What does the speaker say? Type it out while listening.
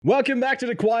Welcome back to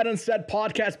the Quiet on Set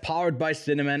podcast powered by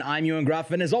Cinnamon. I'm Ewan Graff,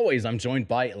 and as always, I'm joined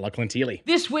by Lachlan Teely.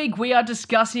 This week, we are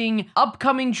discussing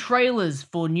upcoming trailers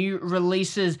for new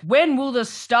releases. When will the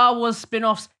Star Wars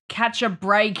spin-offs catch a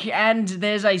break? And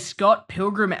there's a Scott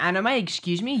Pilgrim anime.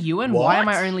 Excuse me, Ewan, why am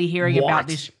I only hearing about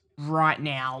this right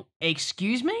now?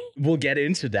 Excuse me? We'll get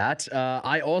into that.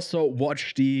 I also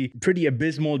watched the pretty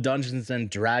abysmal Dungeons and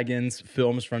Dragons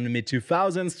films from the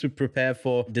mid-2000s to prepare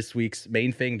for this week's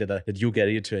main thing that you'll get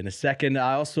into in a second.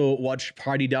 I also watched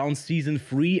Party Down Season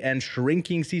 3 and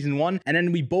Shrinking Season 1. And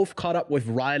then we both caught up with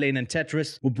Rylane and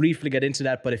Tetris. We'll briefly get into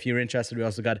that, but if you're interested, we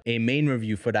also got a main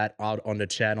review for that out on the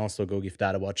channel, so go give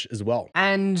that a watch as well.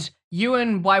 And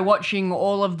Ewan, by watching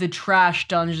all of the trash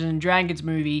Dungeons and Dragons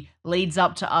movie, leads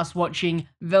up to us watching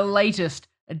the latest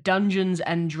Dungeons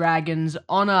and Dragons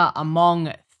Honor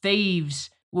Among Thieves.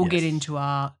 We'll get into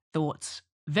our thoughts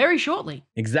very shortly.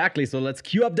 Exactly, so let's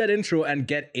cue up that intro and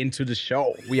get into the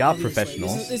show. We are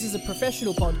professionals. This is a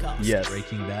professional podcast. Yes.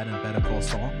 Breaking Bad and Better Call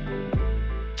Saul.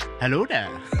 Hello there.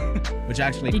 Which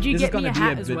actually, Did you this get is gonna me a be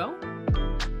hat a as bit, well?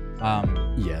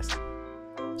 Yes.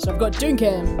 So I've got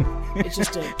Dooncam. It's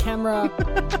just a camera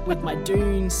with my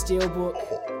Dune steelbook.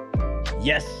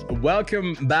 Yes,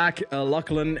 welcome back,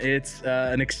 Lachlan. It's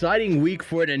an exciting week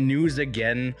for the news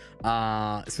again.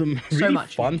 Some really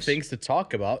fun things to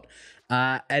talk about.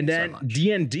 And then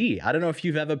D&D. I don't know if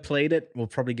you've ever played it. We'll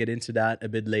probably get into that a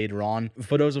bit later on.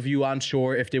 For those of you who aren't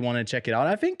sure if they want to check it out,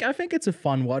 I think it's a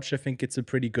fun watch. I think it's a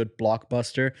pretty good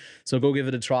blockbuster. So go give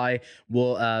it a try.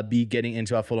 We'll be getting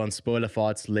into our full-on spoiler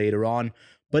thoughts later on.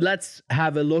 But let's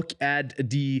have a look at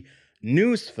the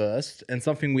news first. And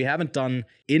something we haven't done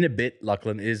in a bit,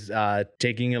 Lachlan, is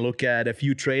taking a look at a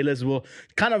few trailers. We'll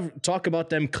kind of talk about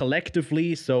them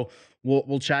collectively. So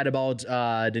we'll chat about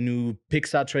the new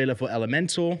Pixar trailer for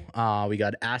Elemental. We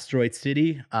got Asteroid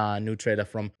City, new trailer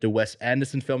from the Wes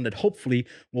Anderson film that hopefully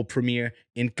will premiere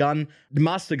in Cannes. The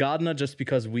Master Gardener, just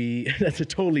because that's a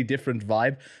totally different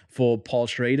vibe for Paul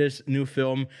Schrader's new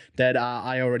film that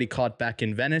I already caught back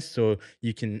in Venice. So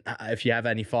you can, if you have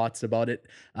any thoughts about it,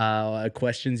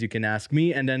 questions, you can ask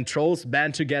me. And then Trolls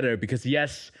Band Together, because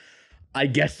yes, I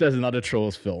guess there's another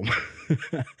Trolls film.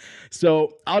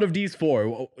 So out of these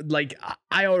four, like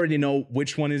I already know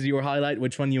which one is your highlight,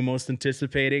 which one you're most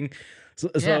anticipating. So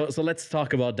let's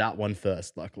talk about that one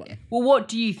first, Lachlan. Well, what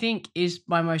do you think is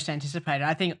my most anticipated?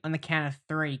 I think on the count of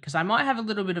three, because I might have a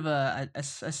little bit of a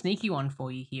sneaky one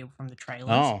for you here from the trailers.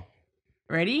 Oh.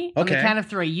 Ready? Okay. On the count of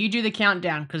three, you do the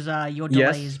countdown because your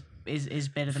delay is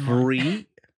better than mine. 3,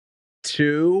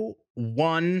 2,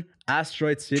 1,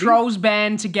 Asteroid City. Trolls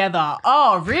Band Together.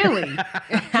 Oh, really?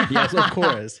 Yes, of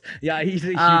course. Yeah, he's a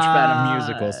huge fan of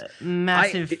musicals.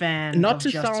 Massive fan. Not of to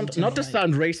Justin sound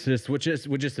Timberlake. racist, which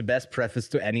is the best preface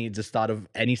to the start of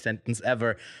any sentence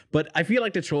ever. But I feel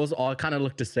like the Trolls all kind of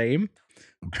look the same.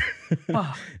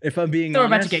 Oh, if I'm being they're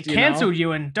honest, about to get cancelled,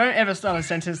 Ewan. Don't ever start a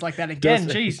sentence like that again.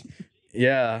 Jeez.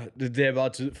 Yeah, they're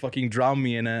about to fucking drown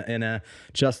me in a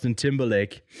Justin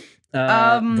Timberlake.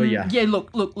 But yeah.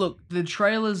 Look. The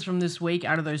trailers from this week,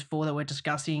 out of those four that we're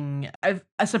discussing,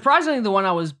 surprisingly, the one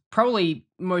I was probably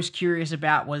most curious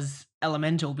about was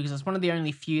Elemental, because it's one of the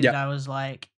only few that I was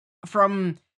like,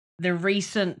 from the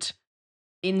recent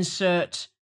insert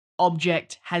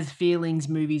object has feelings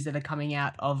movies that are coming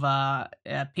out of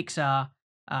Pixar.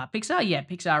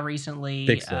 Pixar recently.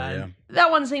 That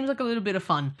one seems like a little bit of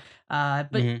fun.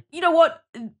 But you know what?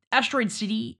 Asteroid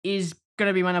City is going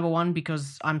to be my number one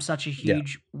because I'm such a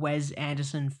huge Wes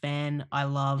Anderson fan. I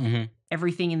love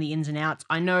everything in the ins and outs.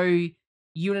 I know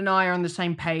you and I are on the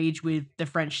same page with The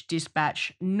French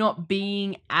Dispatch not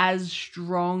being as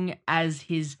strong as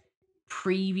his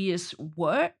previous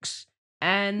works.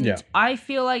 And I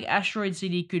feel like Asteroid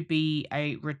City could be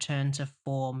a return to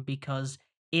form because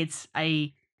it's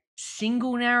a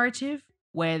single narrative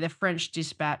where The French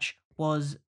Dispatch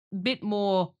was a bit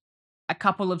more a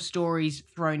couple of stories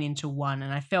thrown into one,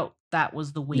 and I felt that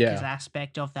was the weakest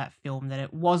aspect of that film, that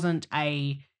it wasn't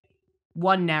a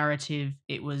one narrative,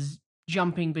 it was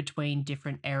jumping between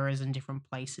different eras and different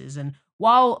places. And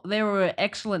while there were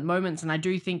excellent moments, and I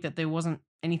do think that there wasn't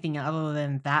anything other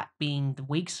than that being the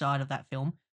weak side of that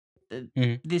film,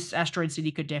 this Asteroid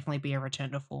City could definitely be a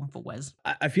return to form for Wes.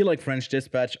 I feel like French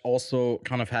Dispatch also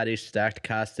kind of had a stacked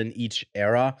cast in each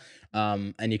era,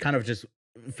 and you kind of just,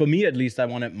 for me at least, I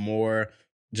wanted more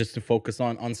just to focus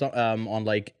on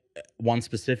like one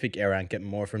specific era and get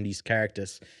more from these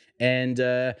characters. And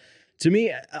to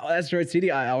me, Asteroid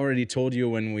City, I already told you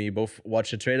when we both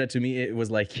watched the trailer, to me it was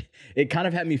like, it kind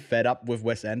of had me fed up with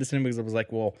Wes Anderson, because I was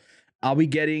like, well, are we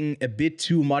getting a bit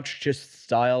too much just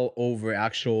style over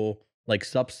actual like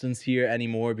substance here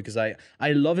anymore, because I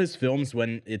love his films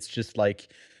when it's just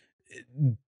like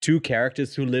two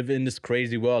characters who live in this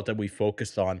crazy world that we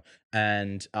focus on,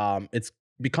 and it's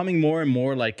becoming more and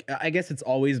more like, I guess it's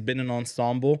always been an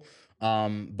ensemble,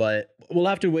 but we'll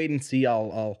have to wait and see.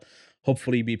 I'll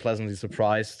hopefully be pleasantly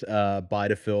surprised by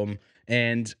the film,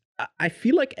 and I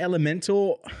feel like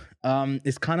Elemental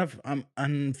is kind of,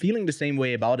 I'm feeling the same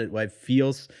way about it, where it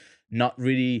feels not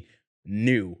really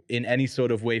new in any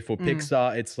sort of way for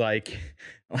Pixar. It's like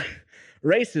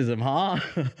racism, huh?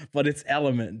 But it's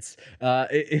elements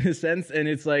in a sense, and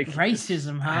it's like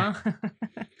racism, huh?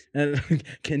 And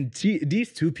can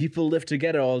these two people live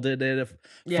together, or they're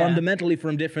fundamentally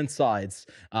from different sides?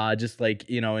 Just like,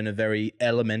 in a very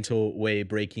elemental way,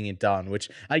 breaking it down. Which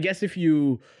I guess if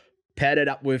you paired it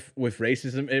up with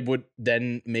racism, it would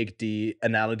then make the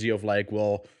analogy of like,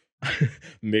 well,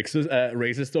 mixes,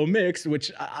 races don't mix,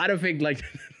 which I don't think like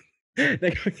they're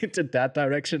going into that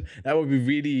direction. That would be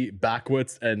really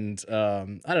backwards, and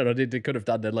I don't know, they could have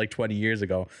done that like 20 years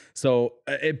ago. So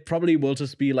it probably will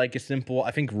just be like a simple,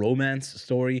 I think, romance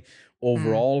story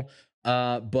overall.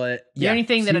 But the only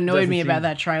thing that annoyed me about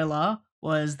that trailer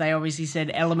was they obviously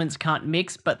said elements can't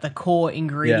mix, but the core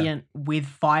ingredient with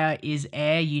fire is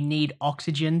air. You need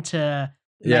oxygen to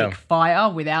make fire.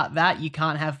 Without that, you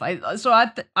can't have fire. So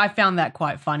I found that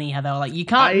quite funny, how they were like, you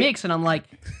can't mix, and I'm like,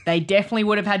 they definitely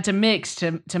would have had to mix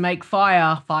to make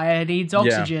fire. Fire needs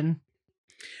oxygen.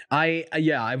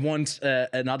 I want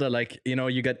another, like,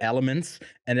 you got elements,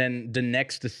 and then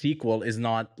the sequel is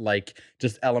not like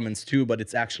just elements too, but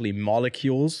it's actually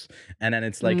molecules, and then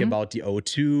it's like about the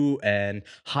O2 and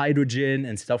hydrogen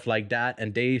and stuff like that,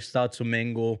 and they start to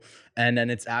mingle, and then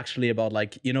it's actually about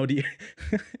like, the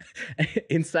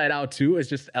Inside Out 2 is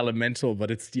just elemental, but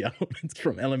it's the elements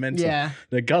from Elemental. Yeah,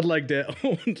 they got like their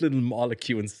own little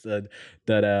molecules that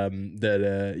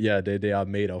they are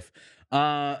made of.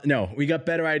 No, we got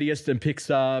better ideas than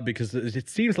Pixar, because it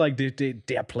seems like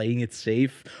they are playing it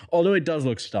safe. Although it does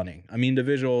look stunning. I mean, the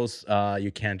visuals,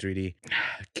 you can't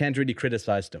really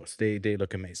criticize those. They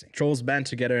look amazing. Trolls band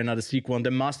together, another sequel, and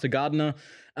then Master Gardener.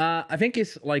 I think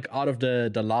it's like, out of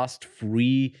the last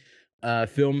three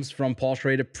films from Paul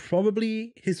Schrader,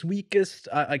 probably his weakest.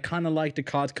 I kind of like the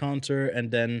Card Counter,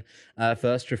 and then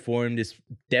First Reformed is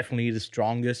definitely the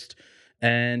strongest.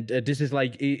 And this is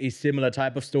like a similar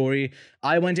type of story.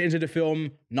 I went into the film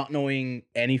not knowing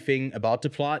anything about the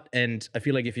plot, and I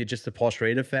feel like if you're just a Paul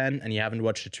Schrader fan and you haven't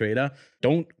watched the trailer,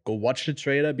 don't go watch the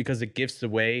trailer, because it gives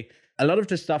away a lot of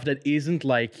the stuff that isn't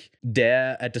like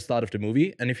there at the start of the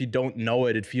movie. And if you don't know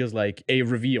it, it feels like a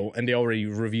reveal, and they already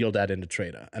revealed that in the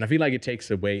trailer. And I feel like it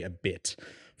takes away a bit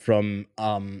from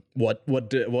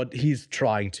what he's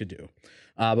trying to do.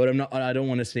 But I don't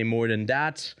want to say more than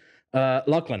that.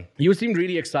 Lachlan, you seemed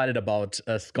really excited about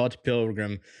Scott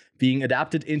Pilgrim being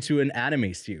adapted into an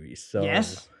anime series. So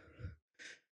yes,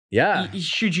 yeah.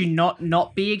 Should you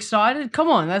not be excited? Come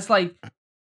on, that's like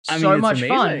so much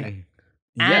fun.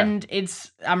 Yeah. And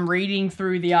I'm reading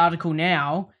through the article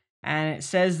now, and it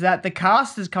says that the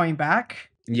cast is coming back.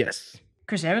 Yes,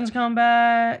 Chris Evans coming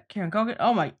back. Karen Coggett.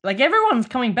 Oh my! Like, everyone's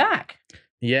coming back.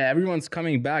 Yeah, everyone's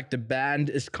coming back. The band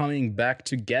is coming back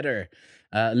together,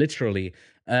 literally.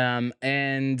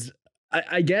 And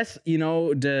I guess,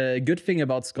 the good thing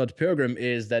about Scott Pilgrim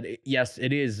is that, yes,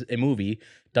 it is a movie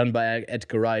done by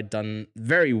Edgar Wright, done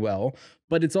very well,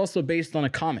 but it's also based on a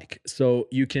comic. So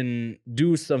you can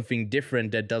do something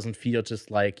different that doesn't feel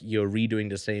just like you're redoing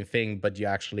the same thing, but you're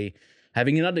actually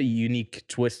having another unique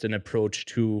twist and approach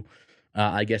to,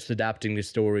 I guess, adapting the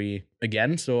story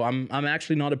again. So I'm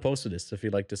actually not opposed to this. I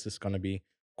feel like this is going to be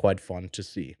quite fun to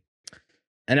see.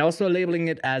 And also labeling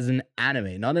it as an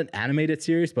anime, not an animated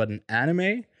series, but an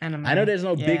anime. I know there's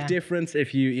no big difference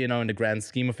if you in the grand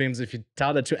scheme of things. If you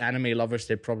tell that to anime lovers,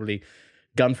 they probably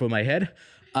gun for my head.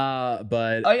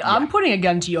 But I'm putting a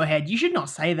gun to your head. You should not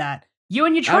say that. You're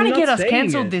trying to get us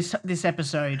canceled this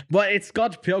episode. But it's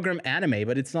Scott Pilgrim anime,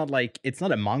 but it's not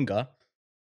a manga,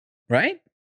 right?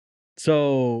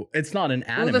 So it's not an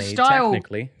anime,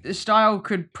 technically. The style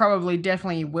could probably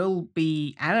definitely will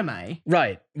be anime.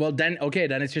 Right. Well, then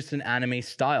it's just an anime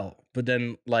style. But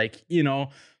then,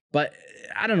 but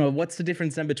I don't know, what's the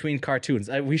difference then between cartoons?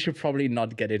 We should probably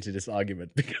not get into this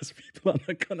argument, because people are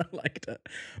not gonna like that.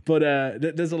 But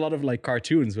there's a lot of like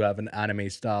cartoons who have an anime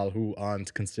style who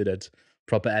aren't considered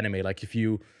proper anime. Like, if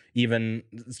you even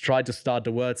try to start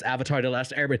the words Avatar: The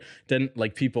Last Airbender, then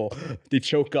like people, they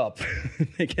choke up,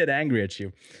 they get angry at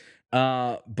you.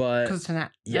 But because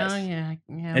yes,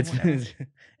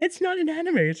 it's not an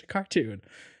anime, it's a cartoon.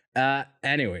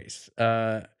 Anyways,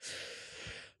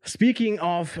 Speaking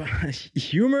of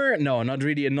humor, no, not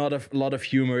really. Not a lot of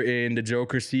humor in the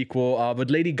Joker sequel. But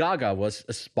Lady Gaga was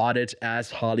spotted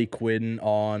as Harley Quinn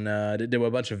on. There were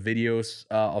a bunch of videos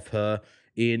of her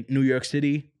in New York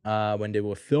City when they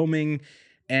were filming.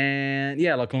 And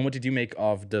yeah, Lachlan, what did you make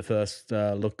of the first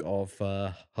look of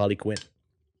Harley Quinn?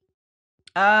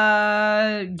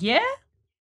 Yeah.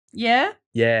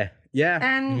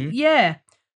 And yeah.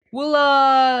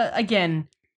 Well, again,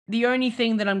 the only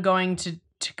thing that I'm going to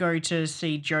go to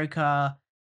see Joker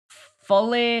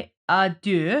Folie à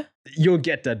Deux. You'll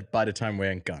get that by the time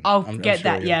we're in Cannes. I'll get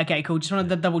that. Yeah, okay, cool. Just wanted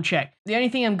to double check. The only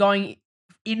thing I'm going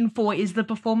in for is the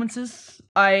performances.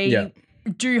 I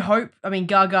do hope, I mean,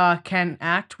 Gaga can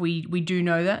act. We do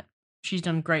know that. She's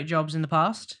done great jobs in the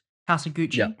past. House of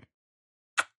Gucci.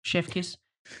 Chef kiss.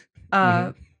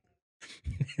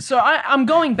 So I'm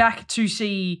going back to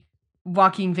see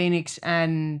Joaquin Phoenix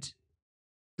and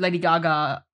Lady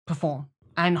Gaga perform,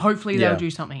 and hopefully they'll do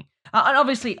something. And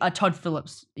obviously, Todd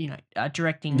Phillips,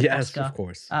 directing Oscar. Of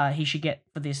course. He should get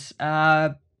for this.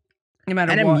 No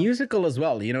matter and what. A musical as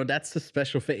well. That's the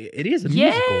special thing. It is a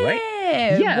musical, right?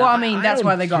 Yeah. Well, I mean, that's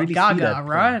why they got really Gaga,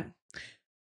 right?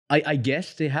 I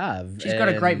guess they have. She's got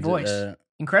a great voice.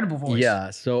 Incredible voice. Yeah,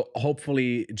 so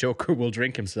hopefully Joker will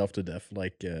drink himself to death,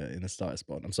 like in A Star Is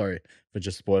Born. I'm sorry if I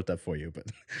just spoiled that for you, but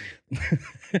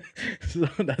so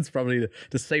that's probably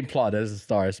the same plot as A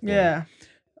Star Is Born. Yeah.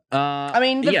 I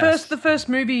mean, the first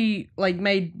movie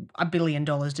made $1 billion,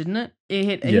 didn't it? It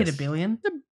hit $1 billion,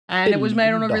 and it was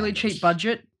made on a really cheap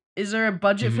budget. Is there a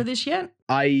budget for this yet?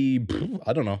 I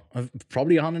don't know.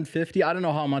 Probably 150. I don't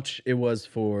know how much it was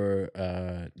for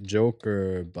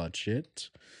Joker budget.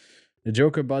 The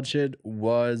Joker budget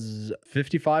was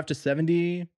 55 to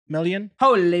 70 million.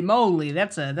 Holy moly,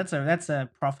 that's a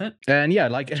profit. And yeah,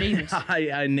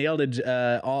 I nailed it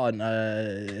on.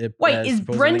 Wait, is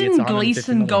Brendan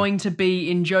Gleeson going to be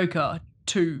in Joker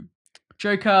 2?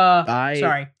 Folie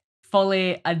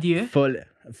à Deux.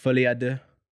 Folie à Deux.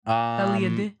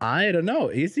 I don't know.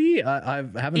 Is he? I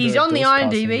haven't. He's on the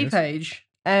IMDb page,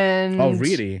 and oh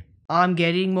really? I'm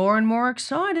getting more and more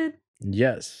excited.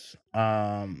 Yes.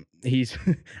 He's.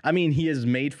 I mean, he is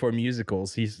made for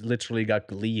musicals. He's literally got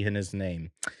Glee in his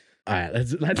name. All right,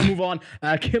 let's move on.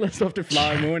 Killers of the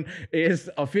Flower Moon is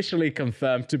officially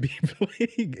confirmed to be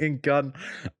playing in Cannes.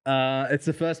 It's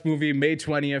the first movie, May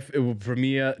 20th. It will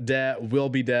premiere there. We'll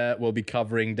be there. We'll be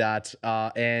covering that.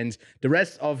 And the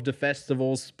rest of the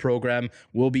festival's program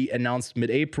will be announced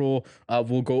mid-April.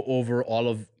 We'll go over all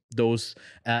of those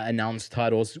announced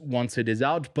titles once it is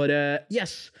out. But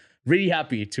yes, really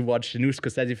happy to watch the new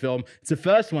Scorsese film. It's the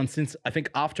first one since, I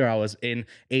think, After Hours in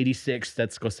 86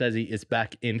 that Scorsese is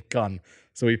back in Cannes.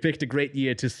 So we picked a great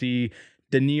year to see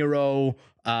De Niro,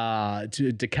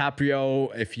 to DiCaprio.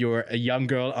 If you're a young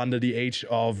girl under the age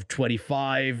of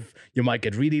 25, you might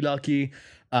get really lucky.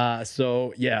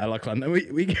 So yeah, Lachlan,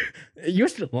 you're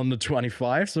still under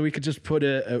 25, so we could just put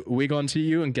a wig onto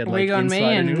you and get like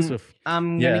insider news.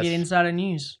 I'm gonna get insider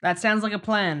news. That sounds like a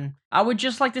plan. I would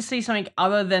just like to see something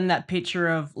other than that picture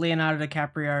of Leonardo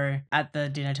DiCaprio at the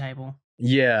dinner table.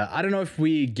 Yeah, I don't know if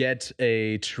we get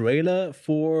a trailer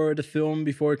for the film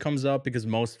before it comes out, because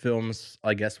most films,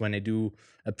 I guess, when they do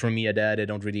a premiere there, they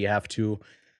don't really have to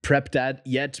prep that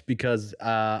yet, because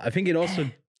I think it also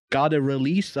got a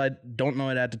release. I don't know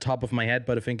it at the top of my head,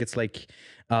 but I think it's like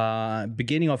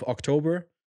beginning of October.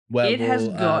 It has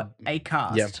got a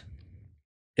cast. Yeah.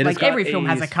 Like every film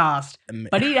has a cast,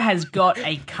 but it has got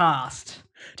a cast.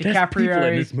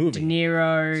 DiCaprio, De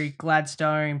Niro,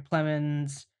 Gladstone,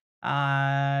 Plemons,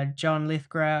 John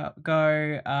Lithgow.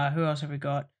 Who else have we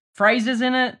got? Fraser's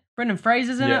in it. Brendan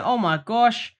Fraser's in it. Oh my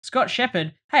gosh. Scott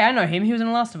Shepherd. Hey, I know him. He was in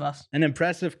The Last of Us. An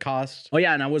impressive cast. Oh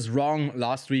yeah, and I was wrong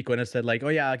last week when I said like, oh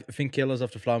yeah, I think Killers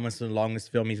of the Flower Moon is the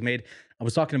longest film he's made. I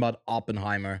was talking about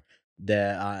Oppenheimer.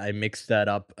 I mixed that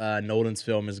up. Nolan's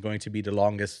film is going to be the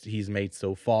longest he's made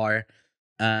so far.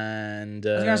 And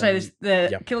I was going to say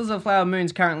this: Killers of the Flower Moon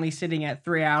is currently sitting at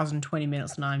 3 hours and 20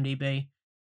 minutes on IMDb.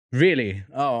 Really?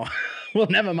 Oh, well,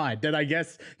 never mind. Then I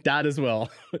guess that as well.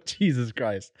 Jesus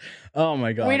Christ! Oh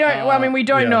my God. We don't. Well, I mean, we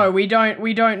don't know. We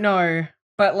don't know.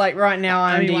 But like right now,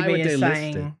 IMDb is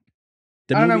saying.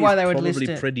 I don't know why they would list it.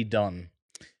 Probably pretty done,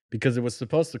 because it was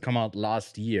supposed to come out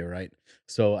last year, right?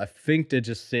 So I think they're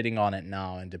just sitting on it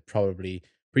now, and they're probably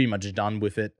pretty much done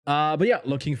with it. But yeah,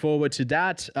 looking forward to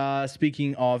that.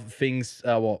 Speaking of things,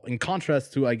 well, in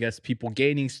contrast to, I guess, people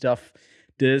gaining stuff,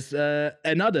 there's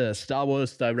another Star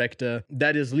Wars director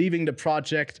that is leaving the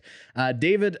project.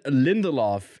 David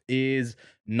Lindelof is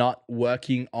not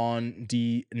working on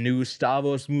the new Star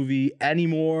Wars movie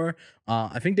anymore.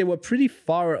 I think they were pretty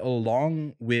far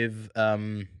along with...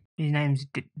 His name's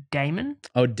Damon?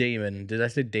 Oh, Damon. Did I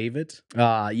say David?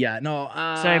 Yeah, no.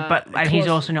 But he's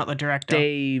also not the director.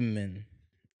 Damon.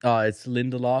 It's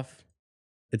Lindelof.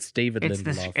 It's David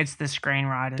Lindelof. It's the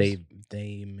screenwriters.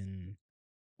 Damon.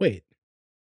 Wait.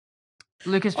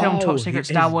 Lucasfilm top secret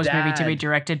Star Wars movie to be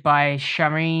directed by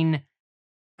Shireen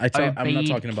I'm not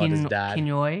talking about his dad.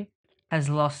 Kinoy has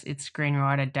lost its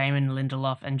screenwriter Damon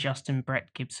Lindelof and Justin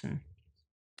Brett Gibson.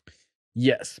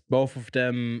 Yes, both of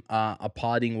them are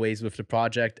parting ways with the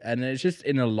project, and it's just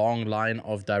in a long line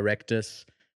of directors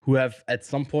who have at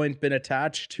some point been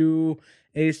attached to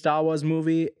a Star Wars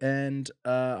movie, and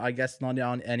I guess not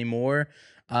on anymore.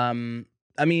 I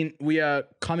mean, we are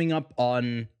coming up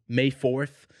on May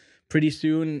 4th pretty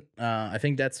soon. I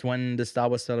think that's when the Star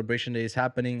Wars Celebration Day is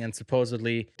happening, and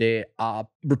supposedly they are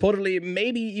reportedly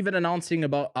maybe even announcing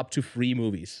about up to 3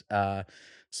 movies.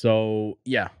 So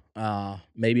yeah,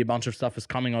 maybe a bunch of stuff is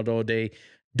coming, although they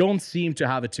don't seem to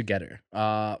have it together.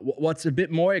 What's a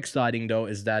bit more exciting, though,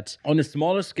 is that on a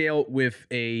smaller scale with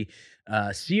a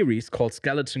series called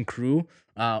Skeleton Crew,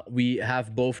 we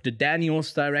have both the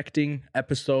Daniels directing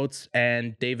episodes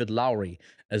and David Lowery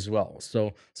as well.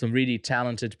 So some really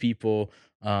talented people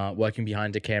working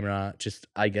behind the camera, just,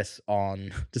 I guess,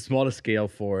 on the smaller scale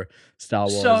for Star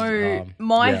Wars. So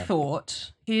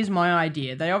thought, here's my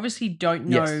idea. They obviously don't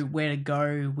know where to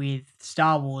go with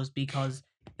Star Wars because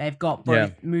they've got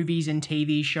both movies and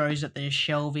TV shows that they're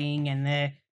shelving, and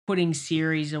they're putting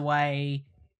series away.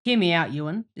 Hear me out,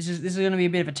 Ewan. This is going to be a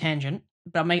bit of a tangent,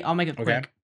 but I'll make it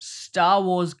quick. Star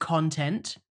Wars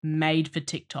content made for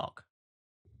TikTok.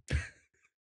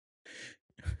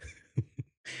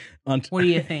 What do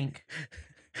you think?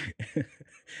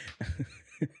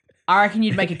 I reckon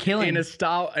you'd make a killing in a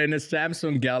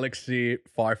Samsung Galaxy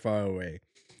far, far away.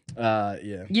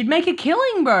 Yeah, you'd make a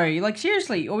killing, bro. Like,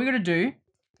 seriously, all we got to do.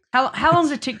 How long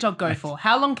does a TikTok go for?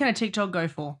 How long can a TikTok go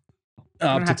for?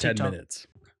 Up to 10 minutes.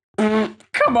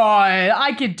 Come on,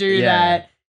 I could do that.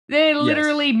 They're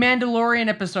literally Mandalorian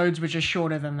episodes, which are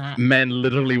shorter than that. Man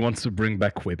literally wants to bring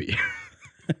back Quibi.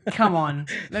 Come on,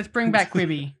 let's bring back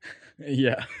Quibi.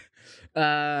 Yeah.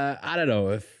 I don't know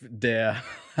if they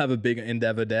have a big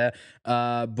endeavor there.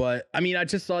 But I mean, I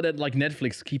just saw that like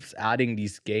Netflix keeps adding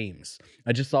these games.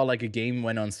 I just saw like a game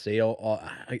went on sale.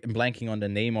 I'm blanking on the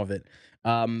name of it.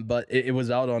 But it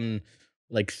was out on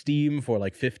like Steam for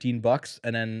like $15.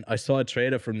 And then I saw a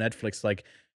trailer from Netflix like,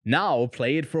 now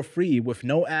play it for free with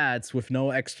no ads, with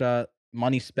no extra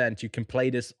money spent. You can play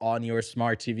this on your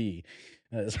smart TV.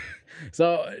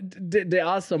 So there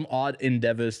are some odd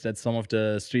endeavors that some of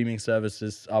the streaming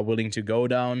services are willing to go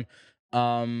down.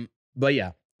 But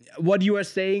yeah, what you are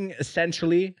saying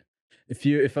essentially,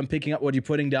 if I'm picking up what you're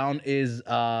putting down, is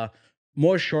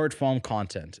more short form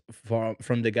content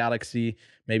from the Galaxy,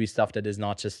 maybe stuff that is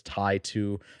not just tied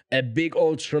to a big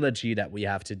old trilogy that we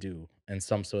have to do in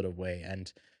some sort of way,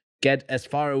 and get as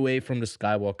far away from the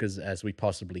Skywalkers as we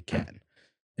possibly can,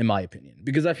 in my opinion.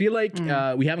 Because I feel like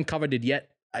we haven't covered it yet.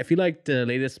 I feel like the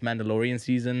latest Mandalorian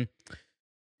season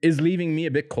is leaving me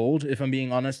a bit cold, if I'm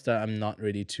being honest. I'm not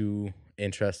really too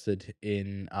interested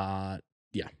in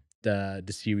the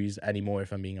series anymore,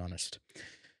 if I'm being honest.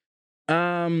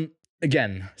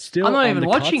 Again, still I'm not even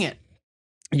watching it.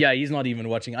 Yeah, he's not even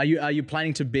watching. Are you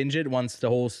planning to binge it once the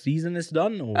whole season is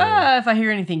done? Or? If I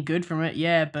hear anything good from it,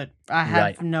 yeah, but I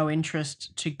have no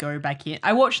interest to go back in.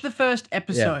 I watched the first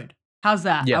episode. How's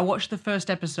that? I watched the first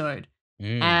episode,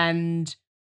 and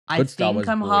I think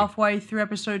I'm halfway through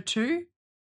episode 2,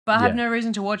 but I have no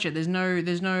reason to watch it. There's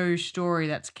no story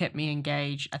that's kept me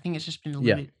engaged. I think it's just been a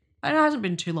little bit. It hasn't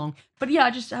been too long, but yeah,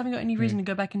 I just haven't got any reason to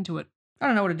go back into it. I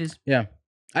don't know what it is. Yeah.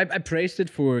 I praised it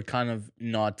for kind of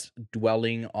not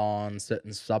dwelling on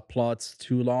certain subplots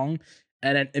too long.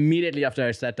 And then immediately after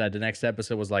I said that, the next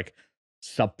episode was like,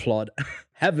 subplot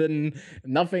heaven,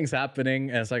 nothing's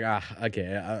happening. And it's like,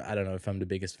 okay, I don't know if I'm the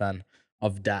biggest fan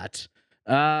of that.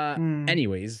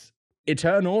 Anyways,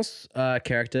 Eternals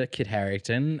character, Kit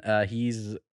Harington,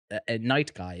 he's a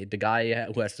knight guy, the guy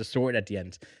who has the sword at the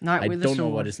end. I don't know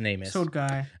what his name is. Sword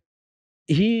guy.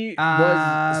 He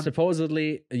was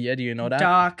supposedly, do you know that?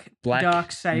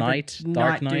 Dark Saber,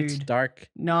 Dark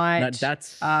Knight.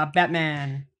 That's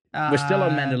Batman. We're still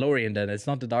on Mandalorian then. It's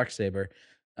not the Dark Saber.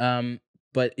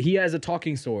 But he has a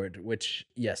talking sword, which,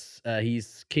 yes,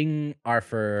 he's King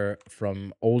Arthur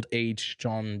from old age.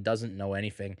 John doesn't know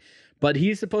anything. But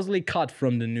he's supposedly cut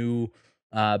from the new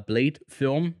Blade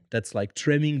film that's like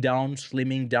trimming down,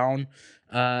 slimming down.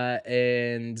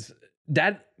 And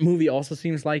that movie also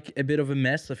seems like a bit of a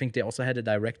mess. I think they also had a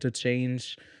director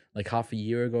change like half a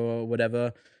year ago or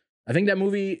whatever. I think that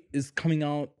movie is coming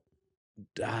out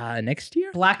next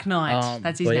year. Black Knight.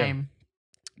 That's his name.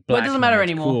 Black well, it doesn't matter Knight,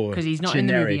 anymore because he's not in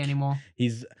the movie anymore.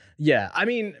 I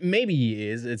mean, maybe he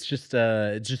is. It's just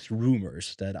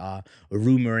rumors that are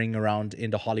rumoring around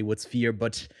in the Hollywood sphere.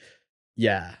 But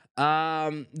yeah,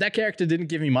 that character didn't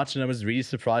give me much, and I was really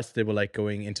surprised they were like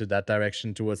going into that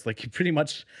direction towards like pretty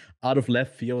much out of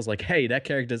left field. I was like, hey, that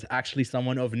character is actually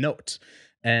someone of note.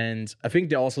 And I think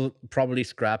they're also probably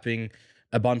scrapping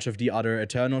a bunch of the other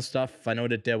Eternal stuff. I know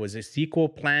that there was a sequel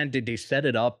planned. They set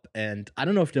it up, and I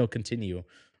don't know if they'll continue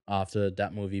after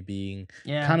that movie being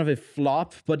kind of a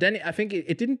flop. But then I think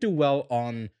it didn't do well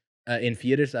on in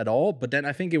theaters at all. But then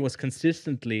I think it was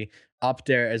consistently up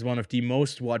there as one of the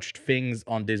most watched things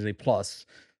on Disney Plus.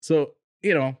 So,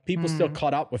 you know, people still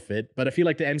caught up with it. But I feel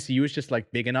like the MCU is just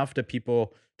like big enough that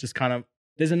people just kind of,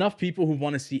 there's enough people who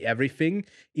want to see everything,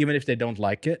 even if they don't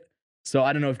like it. So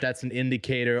I don't know if that's an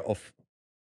indicator of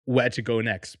where to go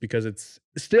next, because it's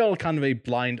still kind of a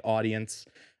blind audience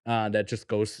that just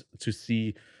goes to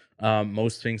see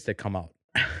most things that come out.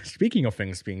 Speaking of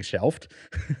things being shelved,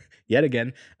 yet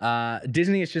again,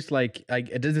 Disney is just like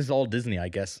this is all Disney, I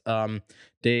guess.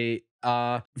 They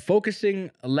are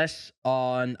focusing less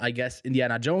on, I guess,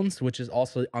 Indiana Jones, which is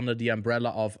also under the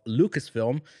umbrella of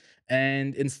Lucasfilm,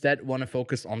 and instead want to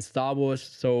focus on Star Wars.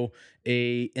 So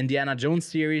a Indiana Jones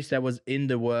series that was in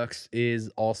the works is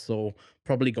also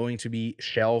probably going to be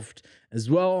shelved as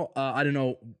well. I don't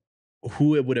know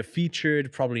who it would have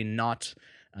featured, probably not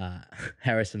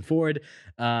Harrison Ford,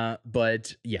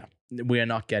 but yeah, we are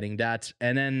not getting that.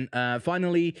 And then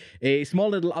finally, a small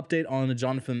little update on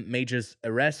Jonathan Majors'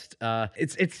 arrest.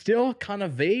 It's still kind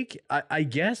of vague, I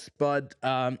guess, but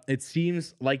it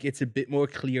seems like it's a bit more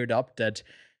cleared up that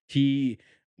he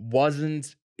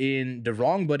wasn't in the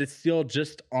wrong, but it's still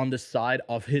just on the side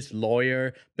of his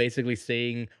lawyer, basically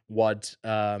saying what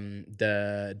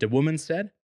the woman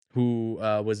said, who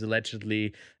was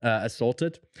allegedly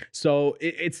assaulted. So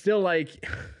it's still like,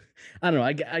 I don't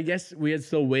know, I guess we are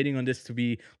still waiting on this to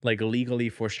be like legally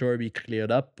for sure be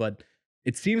cleared up, but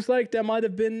it seems like there might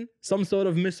have been some sort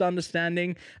of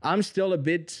misunderstanding. I'm still a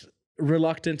bit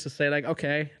reluctant to say like,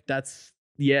 okay, that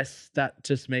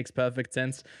just makes perfect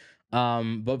sense.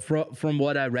 But from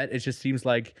what I read, it just seems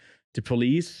like the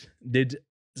police did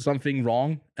something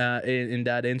wrong in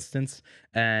that instance,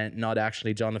 and not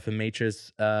actually Jonathan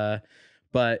Majors.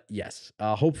 But yes,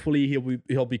 hopefully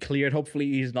he'll be cleared.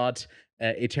 Hopefully he's not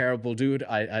a terrible dude.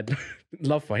 I'd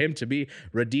love for him to be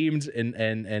redeemed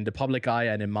in the public eye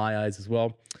and in my eyes as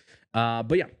well.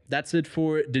 But yeah, that's it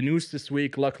for the news this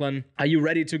week. Lachlan, are you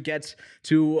ready to get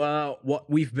to what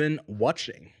we've been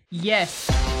watching? Yes.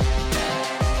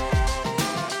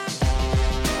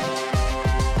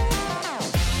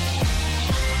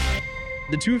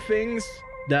 The two things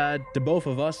that the both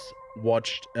of us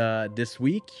watched this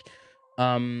week,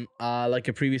 like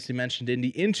I previously mentioned in the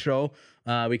intro,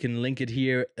 we can link it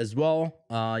here as well.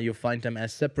 You'll find them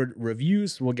as separate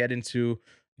reviews. We'll get into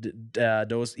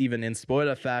those even in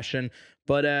spoiler fashion.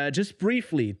 But just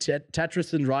briefly,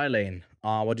 Tetris and Rylane,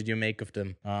 what did you make of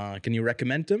them? Can you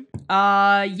recommend them?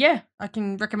 Yeah, I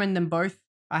can recommend them both.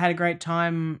 I had a great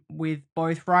time with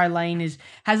both. Rylane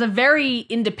has a very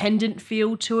independent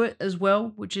feel to it as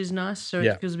well, which is nice. So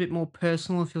it feels a bit more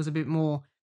personal. It feels a bit more,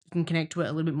 you can connect to it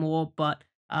a little bit more. But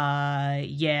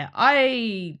yeah,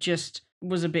 I just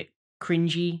was a bit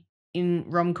cringy in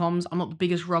rom-coms. I'm not the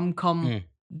biggest rom-com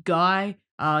guy.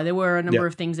 There were a number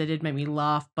of things that did make me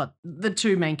laugh, but the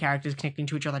two main characters connecting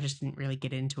to each other, I just didn't really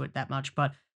get into it that much.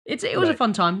 But it was a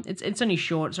fun time. It's only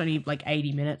short. It's only like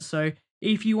 80 minutes. So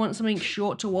if you want something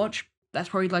short to watch, that's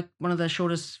probably like one of the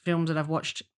shortest films that I've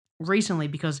watched recently,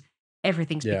 because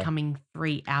everything's becoming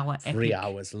 3 hour epic. 3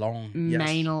 hours long.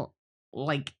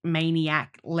 Like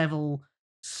maniac level,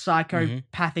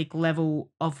 psychopathic level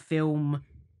of film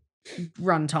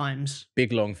run times.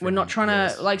 Big long film. We're not trying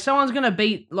to, like, someone's going to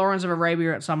beat Lawrence of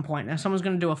Arabia at some point. Now someone's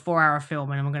going to do a 4 hour film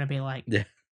and I'm going to be like,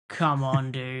 come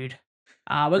on, dude.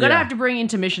 We're going to have to bring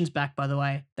intermissions back, by the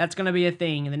way. That's going to be a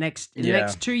thing in the next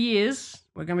 2 years.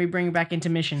 We're going to be bringing back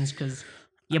intermissions because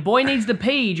your boy needs the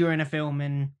pee during a film,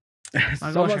 and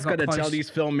someone's got to tell these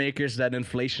filmmakers that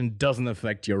inflation doesn't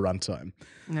affect your runtime.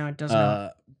 No, it does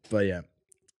not. But yeah.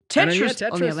 Tetris,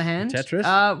 on the other hand,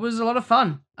 was a lot of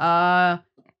fun.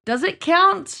 Does it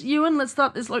count, Ewan? Let's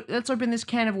open this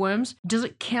can of worms. Does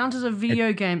it count as a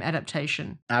video game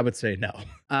adaptation? I would say no.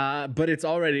 But it's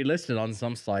already listed on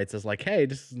some sites as like, hey,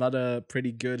 this is not a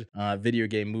pretty good video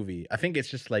game movie. I think it's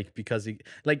just like because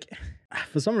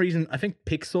for some reason, I think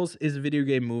Pixels is a video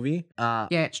game movie. Yeah,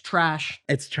 it's trash.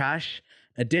 It's trash.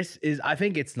 I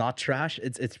think it's not trash.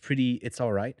 It's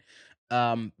all right.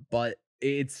 But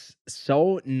it's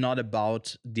so not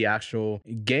about the actual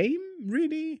game,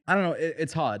 really. I don't know.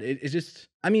 It's hard. It's just,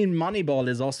 I mean, Moneyball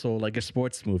is also like a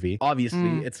sports movie.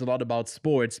 Obviously, it's a lot about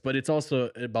sports, but it's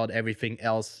also about everything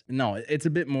else. No, it's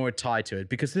a bit more tied to it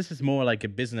because this is more like a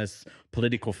business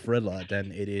political thriller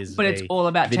than it is. But it's all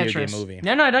about video Tetris. Game movie.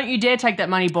 No, don't you dare take that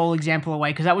Moneyball example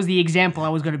away because that was the example I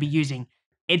was going to be using.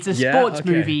 It's a sports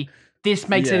movie. This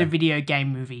makes it a video game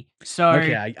movie. So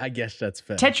okay, I guess that's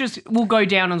fair. Tetris will go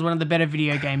down as one of the better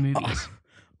video game movies.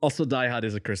 Also, Die Hard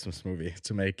is a Christmas movie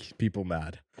to make people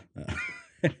mad.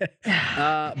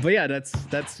 But yeah,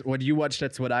 that's what you watched.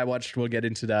 That's what I watched. We'll get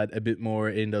into that a bit more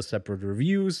in those separate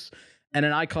reviews. And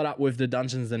then I caught up with the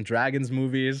Dungeons and Dragons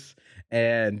movies.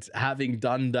 And having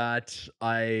done that,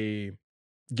 I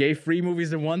gave 3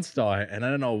 movies in 1 star. And I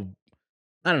don't know.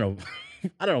 I don't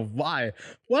know why.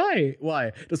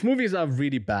 Why? Those movies are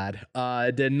really bad.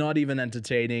 They're not even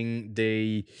entertaining.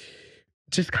 They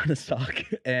just kind of suck.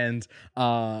 And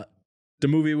the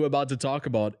movie we're about to talk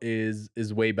about is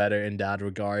way better in that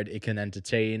regard. It can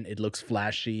entertain. It looks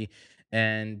flashy.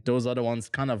 And those other ones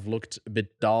kind of looked a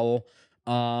bit dull.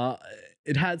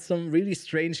 It had some really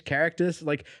strange characters.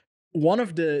 Like one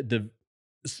of the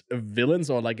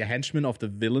villains or like a henchman of the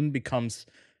villain becomes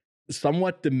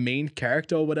somewhat the main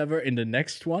character or whatever in the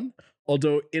next one,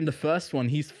 although in the first one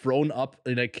he's thrown up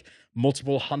like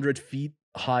multiple 100 feet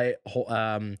high,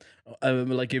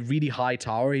 like a really high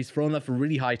tower. He's thrown up a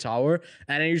really high tower,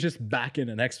 and then he's just back in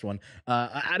the next one.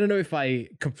 I don't know if I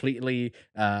completely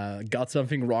got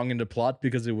something wrong in the plot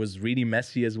because it was really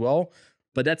messy as well,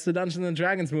 but that's the Dungeons and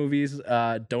Dragons movies.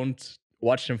 Don't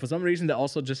watch them. For some reason, they're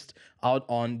also just out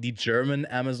on the German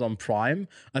Amazon Prime.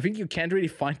 I think you can't really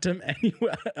find them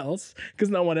anywhere else because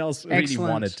no one else really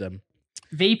wanted them.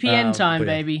 VPN time,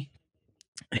 baby.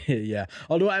 Yeah.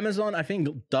 Although Amazon, I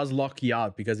think, does lock you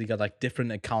out because you got like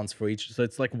different accounts for each. So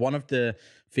it's like one of the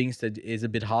things that is a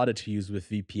bit harder to use with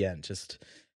VPN. Just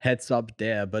heads up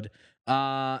there. But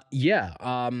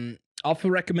off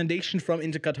a recommendation from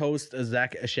Intercut host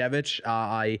Zach Shevich,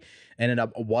 I ended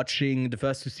up watching the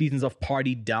first 2 seasons of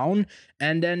Party Down,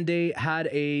 and then they had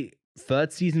a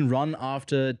 3rd season run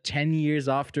after 10 years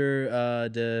after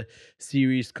the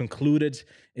series concluded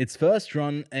its first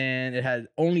run, and it had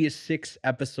only a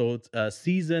 6-episode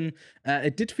season.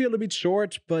 It did feel a bit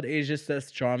short, but it's just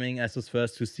as charming as those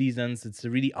first 2 seasons. It's a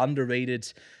really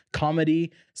underrated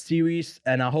comedy series,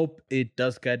 and I hope it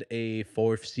does get a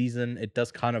 4th season. It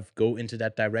does kind of go into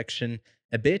that direction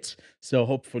a bit, so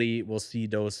hopefully we'll see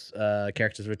those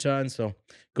characters return. So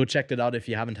go check that out if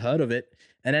you haven't heard of it.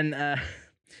 And then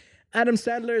Adam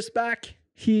Sandler is back.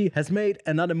 He has made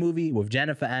another movie with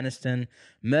Jennifer Aniston,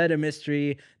 murder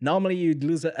mystery. Normally you'd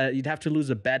have to lose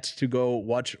a bet to go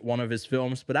watch one of his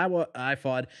films, but I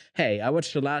thought, hey, I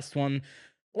watched the last one.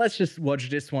 Let's just watch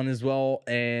this one as well.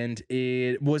 And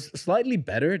it was slightly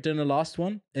better than the last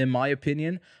one, in my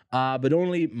opinion, but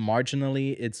only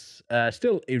marginally. It's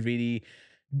still a really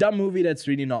dumb movie that's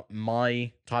really not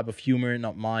my type of humor,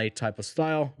 not my type of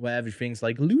style, where everything's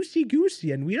like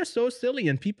loosey-goosey and we are so silly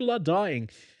and people are dying.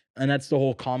 And that's the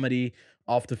whole comedy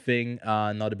of the thing.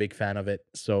 Not a big fan of it.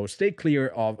 So stay clear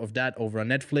of that over on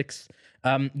Netflix.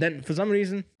 Then for some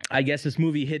reason, I guess this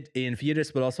movie hit in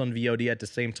theaters, but also on VOD at the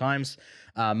same times.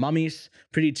 Mummies,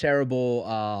 pretty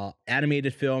terrible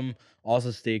animated film.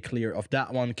 Also stay clear of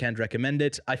that one. Can't recommend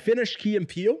it. I finished Key and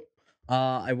Peele.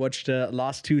 I watched the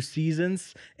last 2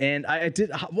 seasons, and I did.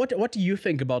 What do you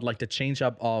think about like the change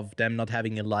up of them not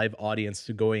having a live audience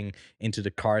to going into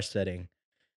the car setting?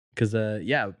 Because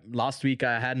last week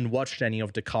I hadn't watched any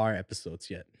of the car episodes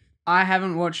yet. I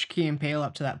haven't watched Key and Peele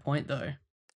up to that point though.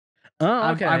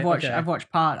 Oh, okay. I've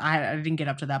watched part. I didn't get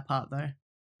up to that part though.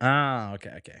 Ah,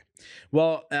 okay.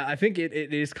 Well, I think it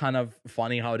is kind of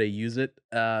funny how they use it,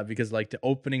 because like the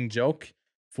opening joke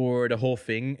for the whole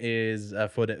thing is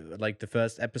for the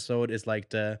first episode is like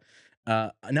the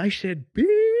and I said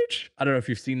bitch. I don't know if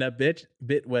you've seen that bit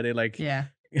where they like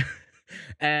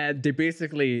and they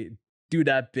basically do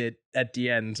that bit at the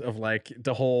end of like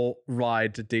the whole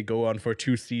ride that they go on for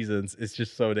 2 seasons. It's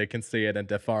just so they can say it and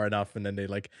they're far enough, and then they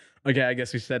like, okay, I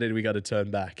guess we said it, we got to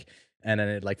turn back. And then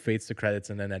it like fades to credits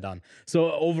and then they're done. So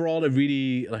overall, it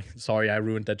really sorry, I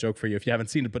ruined that joke for you if you haven't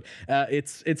seen it, but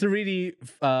it's a really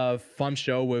fun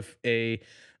show with a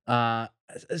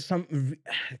some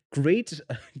great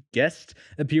guest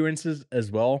appearances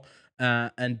as well.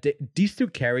 And these two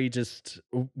carry just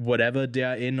whatever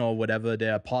they're in or whatever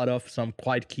they're part of. So I'm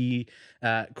quite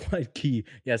quite key.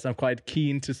 Yes, I'm quite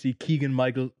keen to see Keegan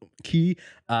Michael Key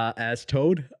as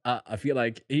Toad. I feel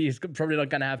like he's probably not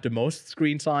gonna have the most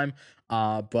screen time,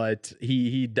 but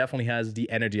he definitely has the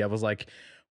energy. I was like,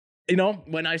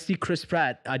 when I see Chris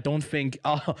Pratt, I don't think,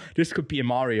 oh, this could be a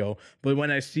Mario. But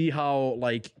when I see how,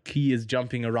 like, Key is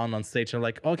jumping around on stage, I'm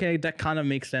like, okay, that kind of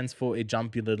makes sense for a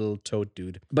jumpy little toad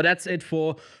dude. But that's it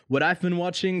for what I've been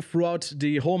watching throughout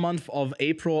the whole month of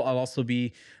April. I'll also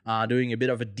be doing a bit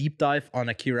of a deep dive on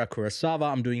Akira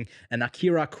Kurosawa. I'm doing an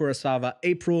Akira Kurosawa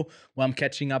April, where I'm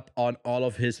catching up on all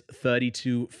of his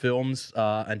 32 films,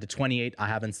 and the 28 I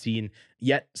haven't seen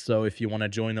yet. So if you want to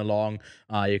join along,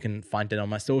 you can find it on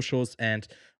my socials and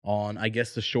on, I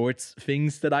guess, the shorts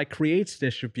things that I create.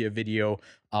 There should be a video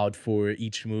out for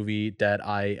each movie that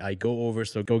I go over,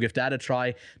 so go give that a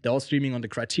try. They're all streaming on the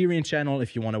Criterion channel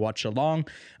if you want to watch along.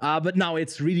 But now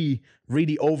it's really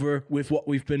over with what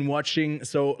we've been watching.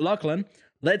 So Lachlan,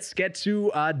 let's get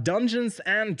to Dungeons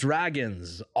and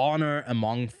Dragons: Honor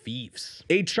Among Thieves.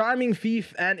 A charming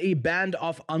thief and a band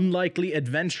of unlikely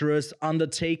adventurers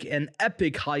undertake an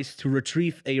epic heist to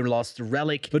retrieve a lost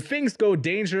relic, but things go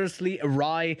dangerously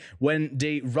awry when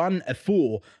they run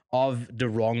afoul of the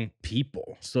wrong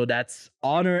people. So that's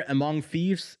Honor Among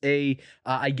Thieves,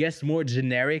 I guess, more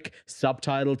generic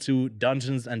subtitle to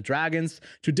Dungeons and Dragons,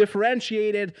 to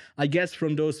differentiate it, I guess,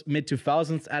 from those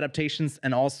mid-2000s adaptations,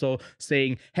 and also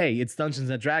saying, hey, it's Dungeons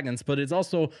and Dragons, but it's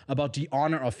also about the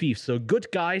honor of thieves. So good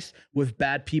guys with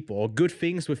bad people, or good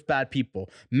things with bad people.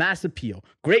 Mass appeal.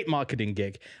 Great marketing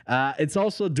gig. It's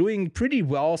also doing pretty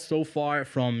well so far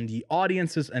from the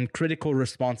audiences and critical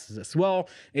responses as well.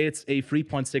 It's a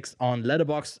 3.6 on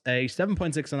Letterboxd, a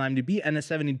 7.6 on IMDb, and a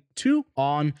 72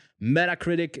 on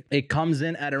Metacritic. It comes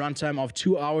in at a runtime of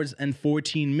 2 hours and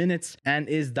 14 minutes and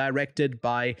is directed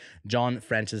by John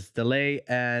Francis DeLay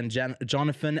and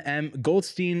Jonathan M.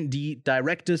 Goldstein, the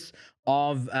directors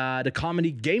of the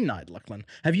comedy Game Night. Lachlan,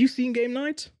 have you seen Game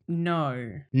Night?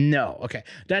 No. Okay,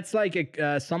 that's like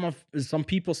some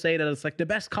people say that it's like the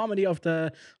best comedy of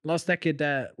the last decade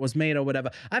that was made or whatever.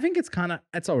 I think it's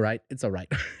all right.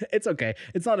 It's okay.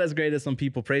 It's not as great as some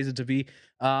people praise it to be.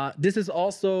 This is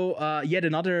also yet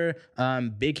another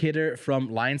big hitter from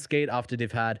Lionsgate after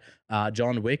they've had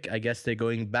John Wick. I guess they're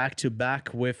going back to back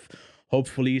with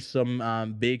hopefully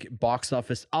some big box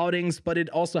office outings, but it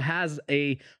also has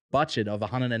a budget of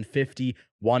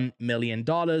 $151 million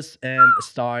and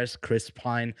stars Chris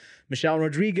Pine, Michelle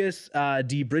Rodriguez,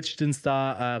 the Bridgerton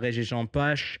star Régis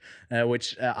Jean-Pache,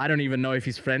 which I don't even know if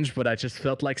he's French, but I just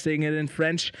felt like saying it in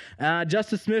French,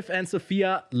 Justice Smith and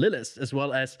Sophia Lillis, as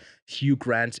well as Hugh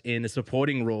Grant in a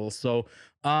supporting role. So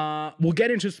we'll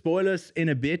get into spoilers in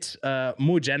a bit.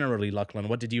 More generally, Lachlan,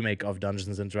 what did you make of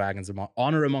Dungeons and Dragons: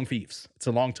 Honor Among Thieves? It's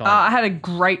a long time. I had a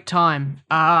great time.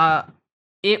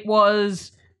 It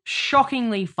was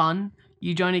shockingly fun.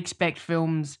 You don't expect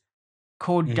films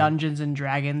called Dungeons and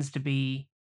Dragons to be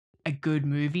a good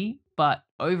movie, but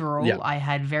overall, I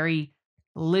had very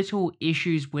little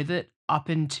issues with it up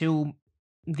until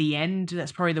the end.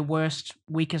 That's probably the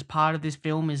weakest part of this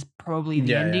film is probably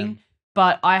the ending. Yeah.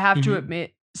 But I have to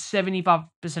admit, 75%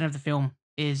 of the film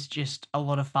is just a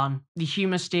lot of fun. The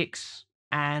humor sticks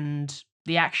and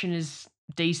the action is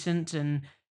decent, and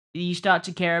you start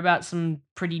to care about some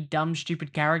pretty dumb,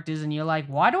 stupid characters, and you're like,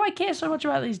 why do I care so much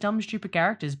about these dumb, stupid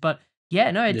characters? But yeah,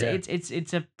 no,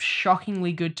 it's a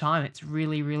shockingly good time. It's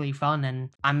really, really fun, and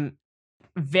I'm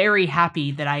very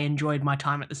happy that I enjoyed my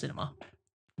time at the cinema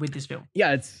with this film.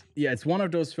 It's one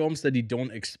of those films that you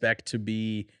don't expect to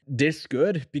be this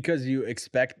good, because you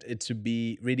expect it to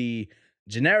be really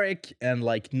generic and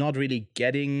like not really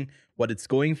getting what it's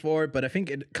going for. But I think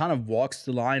it kind of walks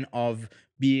the line of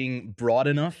being broad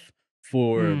enough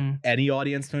for any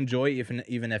audience to enjoy,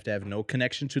 even if they have no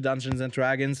connection to Dungeons and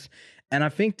Dragons. And I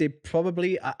think they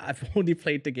probably, I've only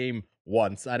played the game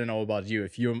once. I don't know about you,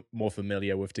 if you're more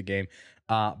familiar with the game.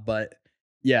 But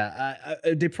yeah,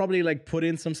 they probably like put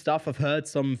in some stuff. I've heard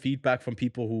some feedback from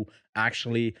people who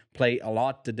actually play a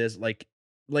lot that there's like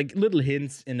little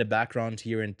hints in the background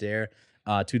here and there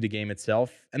to the game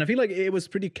itself. And I feel like it was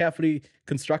pretty carefully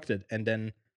constructed. And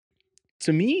then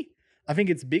to me, I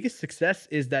think its biggest success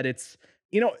is that it's,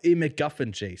 a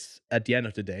MacGuffin chase at the end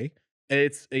of the day.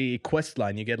 It's a quest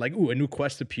line. You get like, a new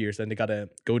quest appears, and they gotta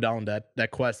go down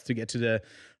that quest to get to the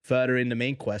further in the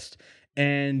main quest.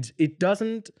 And it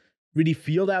doesn't really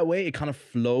feel that way. It kind of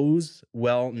flows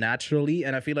well naturally.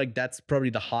 And I feel like that's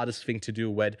probably the hardest thing to do,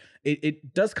 where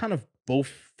it does kind of both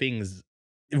things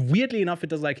weirdly enough,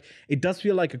 it does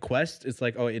feel like a quest. It's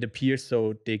like, oh, it appears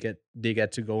so they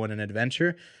get to go on an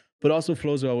adventure, but also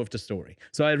flows well with the story.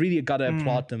 So I really gotta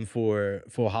applaud them for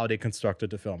how they constructed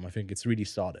the film. I think it's really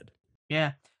solid.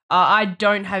 Yeah. I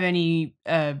don't have any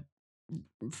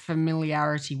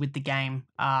familiarity with the game.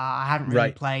 I haven't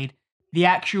really played the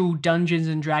actual Dungeons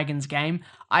and Dragons game.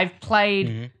 I've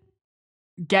played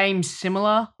games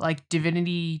similar, like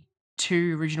Divinity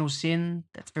 2 Original Sin.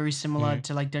 That's very similar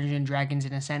to like Dungeons and Dragons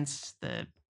in a sense.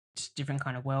 It's a different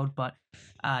kind of world, but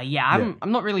I'm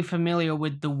not really familiar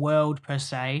with the world per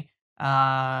se.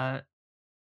 Doesn't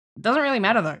really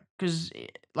matter though, because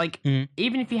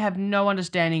even if you have no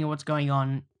understanding of what's going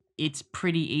on, it's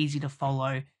pretty easy to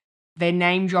follow. They're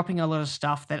name dropping a lot of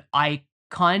stuff that I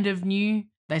kind of knew.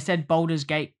 They said Baldur's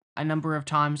Gate a number of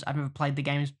times. I've never played the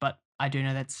games, but I do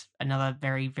know that's another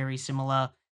very, very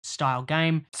similar style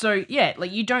game. So yeah,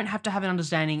 like you don't have to have an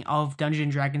understanding of Dungeons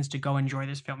and Dragons to go enjoy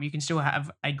this film. You can still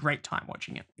have a great time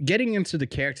watching it. Getting into the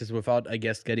characters without, I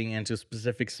guess, getting into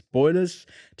specific spoilers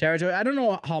territory. I don't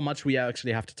know how much we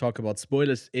actually have to talk about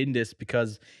spoilers in this,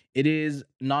 because it is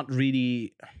not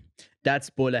really that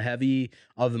spoiler heavy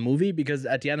of the movie, because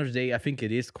at the end of the day, I think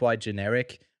it is quite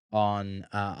generic on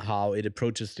how it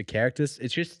approaches the characters.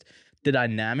 It's just the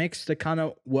dynamics that kind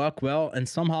of work well, and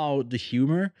somehow the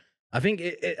humor. I think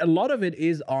a lot of it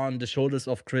is on the shoulders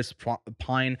of Chris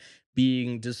Pine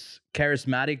being this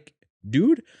charismatic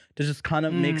dude that just kind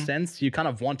of makes sense. You kind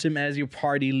of want him as your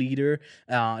party leader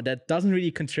that doesn't really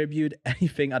contribute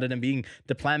anything other than being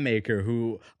the plan maker,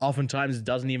 who oftentimes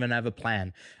doesn't even have a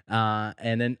plan.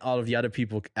 And then all of the other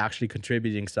people actually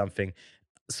contributing something.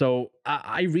 So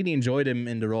I really enjoyed him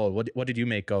in the role. What did you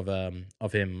make of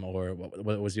him, or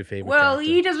what was your favorite? Well,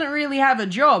 character? He doesn't really have a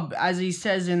job, as he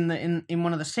says in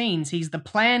one of the scenes. He's the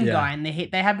plan guy, and they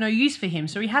have no use for him,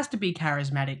 so he has to be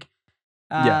charismatic.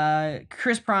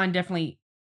 Chris Pine definitely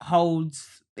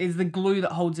is the glue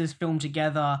that holds this film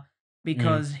together,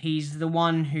 because he's the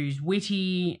one who's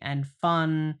witty and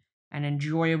fun and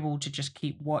enjoyable to just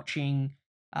keep watching.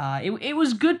 It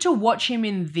was good to watch him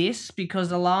in this, because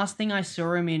the last thing I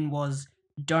saw him in was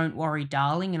Don't Worry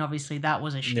Darling, and obviously that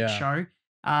was a shit show.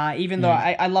 Even though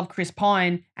I love Chris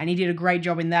Pine and he did a great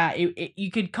job in that,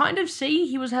 you could kind of see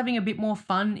he was having a bit more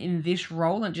fun in this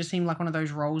role, and it just seemed like one of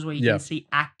those roles where you can see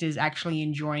actors actually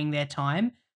enjoying their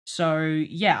time. So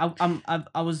yeah,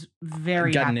 I was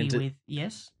very happy with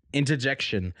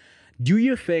interjection. Do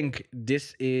you think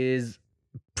this is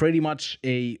pretty much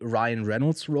a Ryan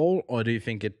Reynolds role, or do you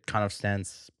think it kind of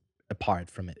stands apart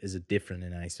from it? Is it different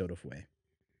in any sort of way?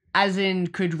 As in,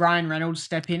 could Ryan Reynolds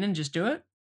step in and just do it?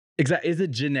 Exactly. Is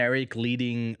it generic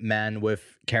leading man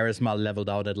with charisma leveled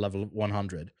out at level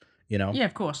 100? You know? Yeah,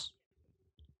 of course.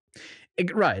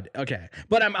 Right. Okay.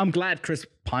 But I'm glad Chris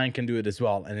Pine can do it as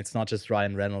well, and it's not just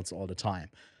Ryan Reynolds all the time.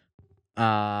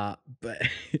 But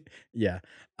yeah.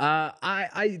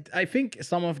 I think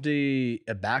some of the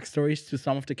backstories to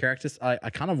some of the characters, I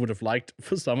kind of would have liked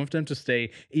for some of them to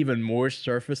stay even more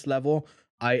surface level.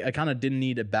 I kind of didn't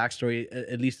need a backstory,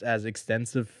 at least as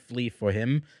extensively for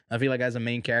him. I feel like as a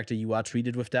main character, you are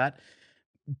treated with that.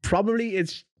 Probably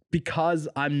it's because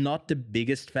I'm not the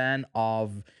biggest fan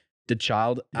of the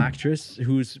child actress,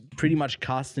 who's pretty much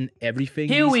cast in everything.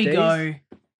 Here we go.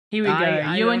 You've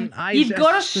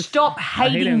got to stop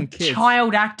hating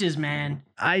child actors, man.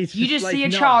 You just see a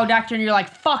child actor and you're like,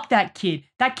 fuck that kid.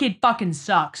 That kid fucking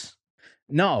sucks.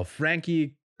 No,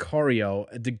 Frankie Corio,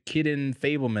 the kid in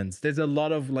Fablemans. There's a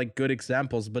lot of like good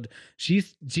examples, but she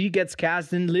gets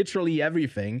cast in literally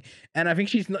everything, and I think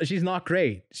she's not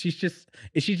great. She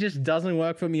just doesn't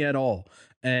work for me at all.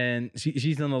 And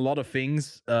she's done a lot of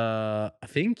things. I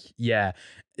think, yeah,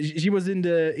 she was in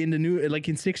the new, like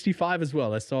in 65 as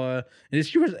well. I saw her, and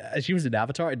she was in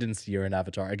Avatar. I didn't see her in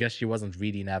Avatar. I guess she wasn't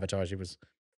really in Avatar. She was,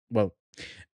 well,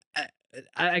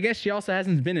 I guess she also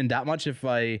hasn't been in that much if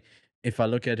I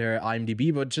look at her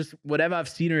IMDb, but just whatever I've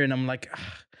seen her in, I'm like,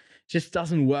 just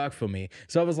doesn't work for me.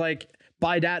 So I was like,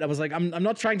 by that, I was like, I'm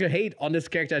not trying to hate on this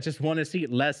character. I just want to see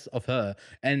less of her.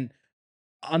 And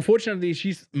unfortunately,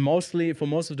 she's mostly, for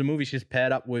most of the movie, she's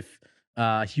paired up with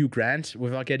Hugh Grant,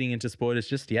 without getting into spoilers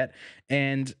just yet.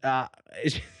 And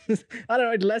it's just, I don't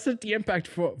know, it lessened the impact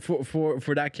for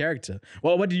that character.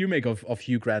 Well, what do you make of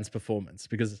Hugh Grant's performance?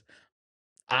 Because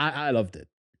I loved it.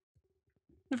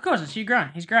 Of course, it's Hugh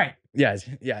Grant. He's great. Yeah,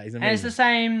 he's amazing. And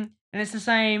it's the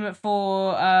same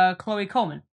for Chloe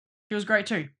Coleman. She was great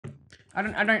too.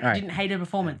 Didn't hate her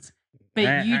performance,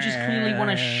 but you just clearly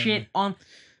want to shit on.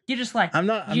 You're just like,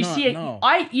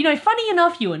 funny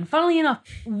enough, Ewan,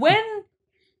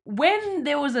 when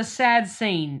there was a sad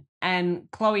scene and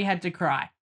Chloe had to cry,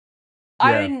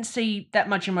 I didn't see that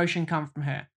much emotion come from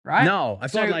her, right? No, I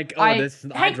felt like, this is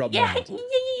an eye drop moment.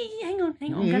 Hang on.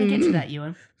 I'm going to get to that,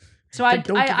 Ewan. So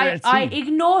I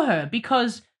ignore her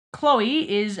because Chloe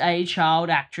is a child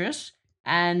actress,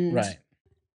 and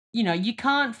you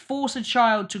can't force a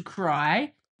child to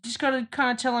cry. You just got to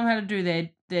kind of tell them how to do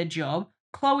their job.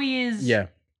 Chloe is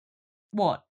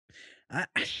what?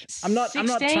 I'm not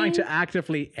trying to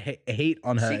actively hate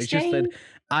on her. 16? It's just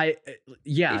that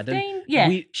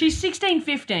 15? She's 16,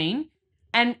 15,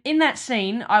 and in that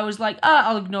scene I was like,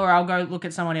 I'll ignore her, I'll go look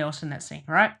at someone else in that scene,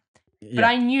 right? But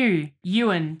I knew,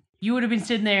 Ewan, you would have been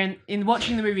sitting there and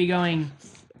watching the movie going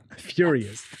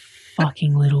furious.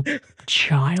 Fucking little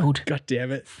child. God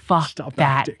damn it. Stop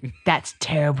that. Acting. That's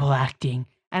terrible acting.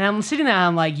 And I'm sitting there,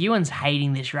 I'm like, Ewan's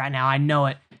hating this right now, I know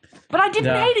it. But I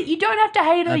didn't hate it. You don't have to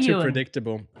hate her, Ewan. That's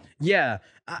predictable. Yeah.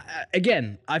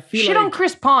 Again, I feel shit on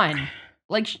Chris Pine.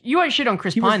 Like, you won't shit on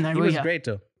Chris Pine, though, He was great,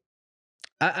 though.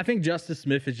 I think Justice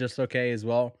Smith is just okay as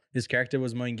well. His character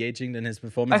was more engaging than his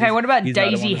performance. Okay, what about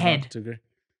Daisy Head?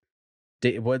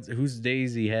 Who's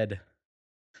Daisy Head?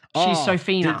 She's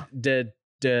Sophina. The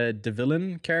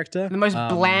villain character? The most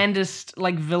blandest,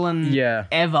 villain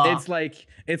ever.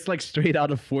 It's like straight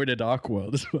out of For the Dark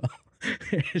World as well.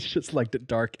 It's just like the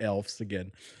dark elves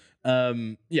again.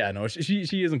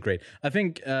 She isn't great. I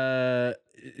think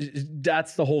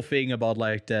that's the whole thing about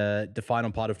the final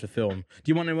part of the film.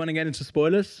 Do you want to get into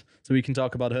spoilers so we can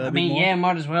talk about her?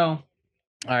 Might as well.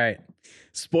 All right.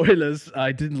 Spoilers.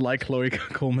 I didn't like Chloe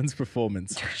Coleman's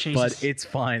performance, but it's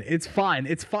fine. It's fine.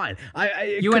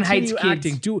 Ewan hates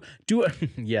acting. kids. Do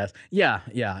yes. Yeah.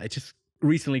 I just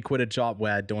recently quit a job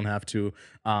where I don't have to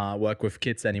work with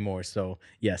kids anymore. So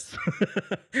yes,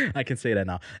 I can say that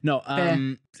now. No,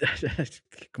 I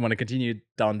want to continue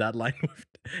down that line with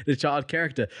the child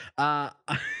character. I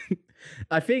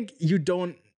think you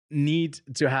don't need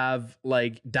to have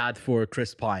that for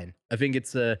Chris Pine. I think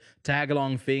it's a tag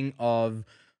along thing of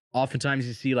oftentimes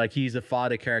you see he's a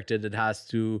father character that has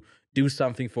to do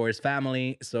something for his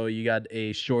family, so you got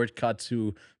a shortcut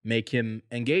to make him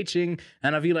engaging,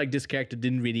 and I feel like this character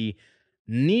didn't really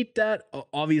need that.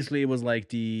 Obviously it was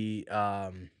the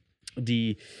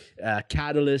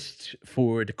catalyst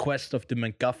for the quest of the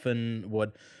MacGuffin,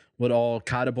 what all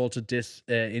catapulted this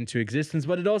into existence,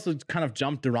 but it also kind of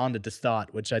jumped around at the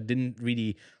start, which I didn't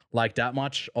really like that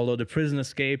much, although the prison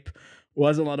escape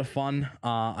was a lot of fun.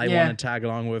 I want to tag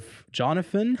along with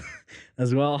Jonathan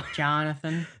as well.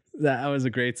 Jonathan. That was a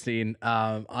great scene.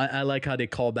 I like how they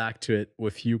call back to it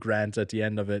with Hugh Grant at the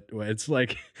end of it, where it's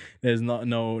there's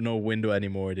no window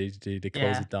anymore. They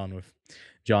close it down with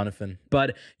Jonathan.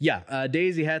 But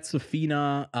Daisy had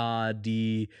Sophina,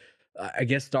 the I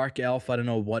guess dark elf. I don't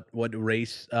know what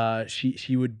race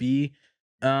she would be.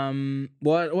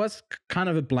 Was kind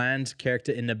of a bland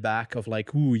character in the back of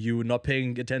you're not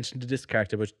paying attention to this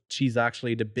character, but she's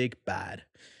actually the big bad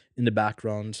in the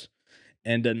background.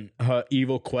 And then her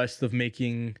evil quest of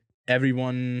making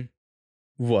everyone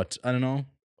what? I don't know.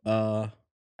 A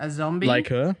zombie? Like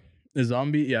her. A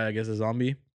zombie? Yeah, I guess a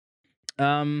zombie.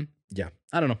 I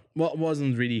don't know. What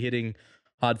wasn't really hitting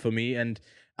hard for me. And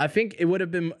I think it would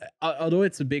have been, although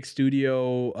it's a big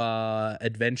studio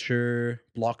adventure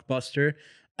blockbuster,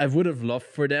 I would have loved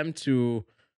for them to,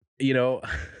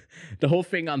 the whole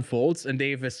thing unfolds and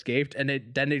they've escaped and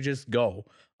then they just go.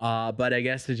 But I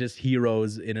guess it's just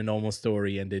heroes in a normal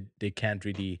story, and they can't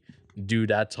really do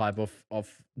that type of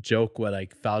joke where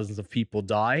thousands of people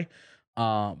die.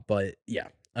 But yeah,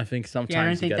 I think sometimes I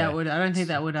don't think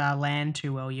that would land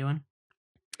too well, Ewan.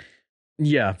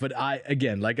 Yeah, but I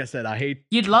said, I hate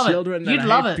You'd love children. You'd and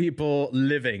love I hate people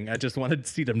living. I just wanted to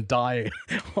see them die,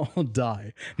 all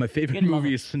die. My favorite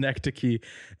movie is Synecdoche,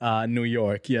 New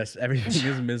York. Yes, everything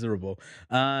is miserable.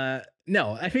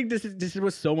 No, I think this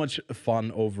was so much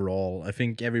fun overall. I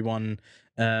think everyone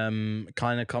kind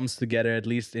of comes together, at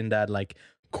least in that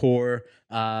core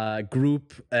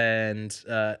group, and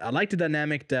I like the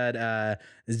dynamic that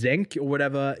Zenk or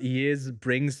whatever he is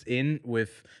brings in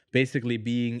with basically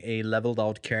being a leveled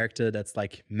out character that's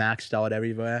maxed out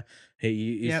everywhere.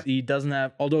 He doesn't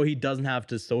have, although he doesn't have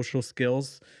the social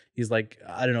skills, he's I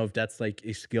don't know if that's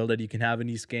a skill that you can have in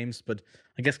these games, but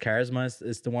I guess charisma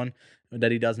is the one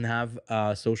that he doesn't have.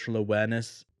 Social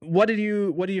awareness. What do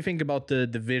you think about the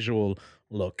visual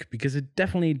look? Because it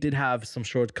definitely did have some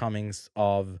shortcomings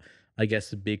of, I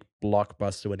guess, a big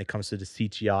blockbuster when it comes to the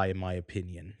CGI, in my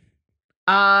opinion.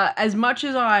 As much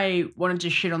as I wanted to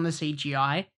shit on the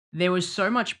CGI, there was so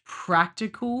much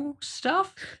practical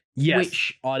stuff. Yes.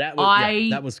 Which that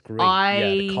was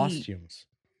great. The costumes.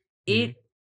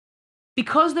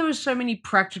 Because there was so many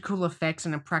practical effects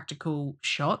and practical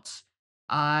shots,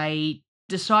 I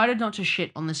decided not to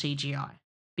shit on the CGI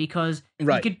because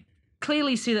you could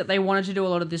clearly see that they wanted to do a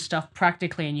lot of this stuff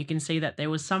practically, and you can see that there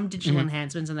was some digital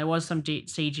enhancements and there was some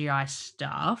CGI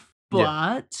stuff,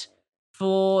 but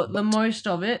for the most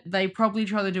of it, they probably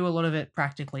try to do a lot of it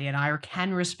practically, and I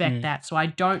can respect that. So I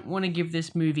don't want to give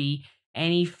this movie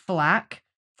any flack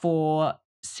for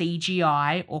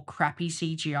CGI or crappy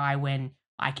CGI when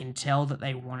I can tell that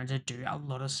they wanted to do a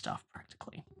lot of stuff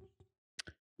practically.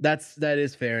 That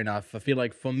is fair enough. I feel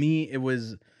like for me, it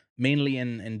was mainly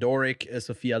in Doric,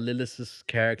 Sophia Lillis's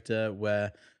character,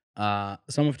 where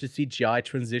some of the CGI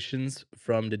transitions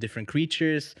from the different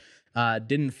creatures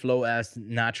didn't flow as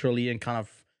naturally and kind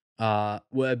of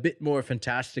were a bit more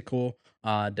fantastical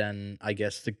than I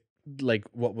guess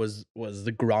what was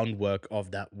the groundwork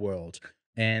of that world.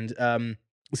 And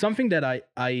something that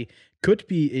I could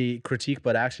be a critique,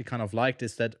 but I actually kind of liked,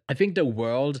 is that I think the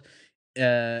world,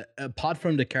 apart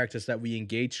from the characters that we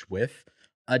engage with,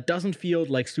 doesn't feel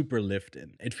like super lived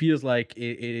in. It feels like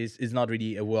it is not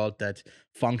really a world that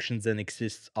functions and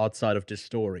exists outside of this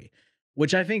story,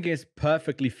 which I think is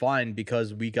perfectly fine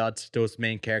because we got those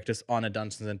main characters on a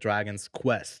Dungeons and Dragons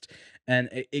quest, and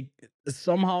it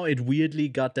somehow it weirdly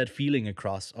got that feeling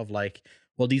across of like,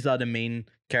 well, these are the main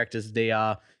characters, they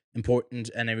are important,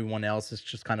 and everyone else is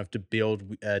just kind of to build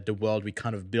the world we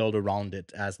kind of build around it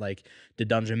as like the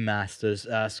dungeon masters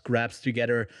scraps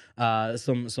together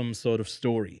some sort of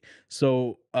story.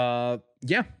 So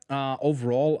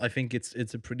overall I think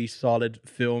it's a pretty solid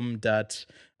film that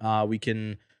we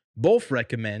can both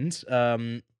recommend. I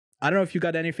don't know if you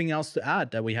got anything else to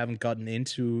add that we haven't gotten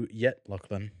into yet,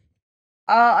 Lachlan.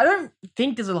 I don't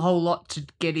think there's a whole lot to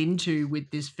get into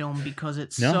with this film because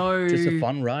it's just a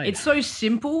fun ride. It's so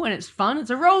simple and it's fun.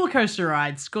 It's a roller coaster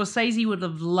ride. Scorsese would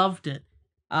have loved it.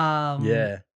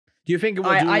 Do you think it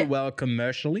will do well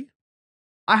commercially?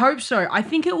 I hope so. I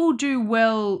think it will do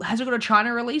well. Has it got a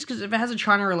China release? Because if it has a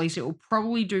China release, it will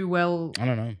probably do well. I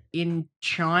don't know. In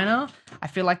China, I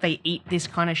feel like they eat this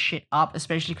kind of shit up,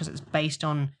 especially because it's based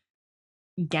on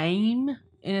game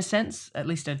in a sense, at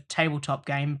least a tabletop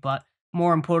game, but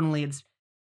more importantly, it's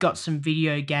got some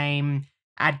video game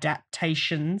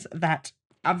adaptations that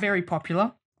are very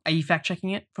popular. Are you fact checking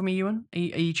it for me, Ewan? Are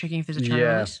you checking if there's a China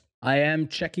release? I am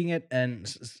checking it,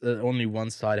 and only one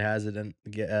side has it, and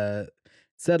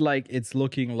said like it's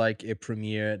looking like a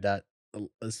premiere that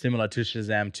similar to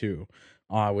Shazam 2,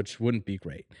 which wouldn't be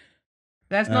great.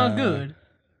 That's not good.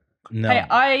 No. Hey,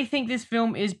 I think this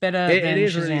film is better than it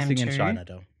is Shazam releasing 2. in China,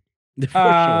 though. For sure,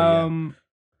 yeah.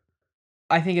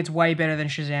 I think it's way better than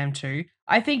Shazam 2.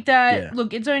 I think that,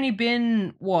 look, it's only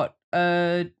been, what,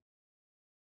 we're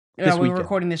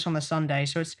recording this on the Sunday,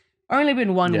 so it's only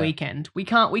been one weekend. We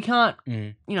can't,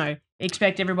 you know,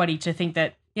 expect everybody to think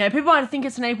that, you know, people might think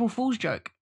it's an April Fool's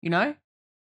joke, you know?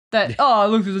 That, oh,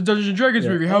 look, there's a Dungeons and Dragons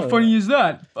movie. How funny is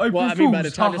that? April Fools. By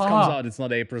the time this comes out, it's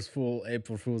not April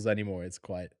Fool's anymore. It's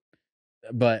quite,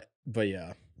 but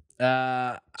yeah.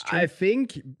 I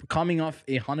think coming off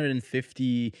a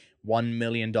 $151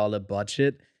 million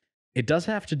budget, it does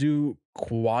have to do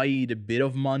quite a bit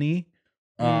of money.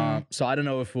 So I don't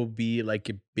know if it will be like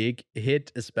a big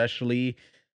hit, especially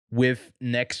with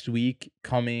next week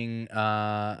coming,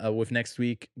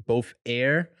 both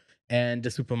Air and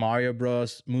the Super Mario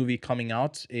Bros. Movie coming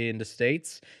out in the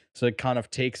States. So it kind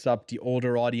of takes up the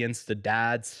older audience, the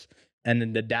dads, and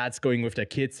then the dads going with their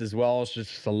kids as well. It's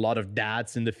just a lot of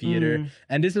dads in the theater.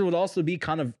 And this would also be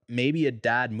kind of maybe a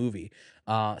dad movie.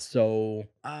 So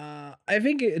I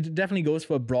think it definitely goes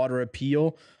for a broader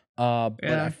appeal. But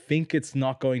I think it's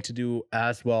not going to do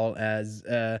as well as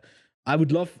I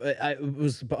would love. I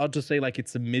was about to say like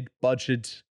it's a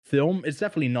mid-budget film. It's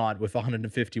definitely not with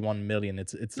 151 million.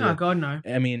 It's God, no.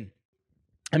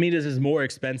 I mean, this is more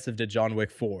expensive than John Wick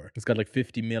 4. It's got like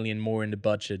 50 million more in the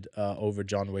budget over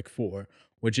John Wick 4,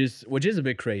 which is a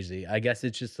bit crazy. I guess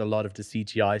it's just a lot of the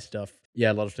CGI stuff.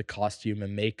 Yeah, a lot of the costume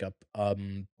and makeup.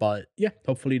 But yeah,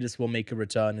 hopefully this will make a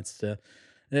return. It's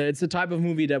the type of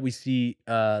movie that we see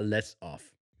less of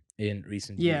in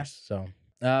recent years. So,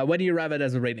 what do you have it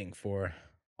as a rating for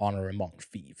Honor Among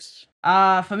Thieves?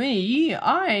 For me,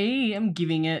 I am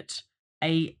giving it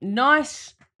a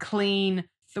nice, clean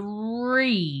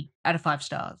 3 out of 5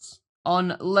 stars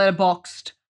on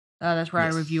Letterboxd. That's where I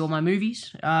review all my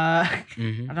movies. I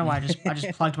don't know why I just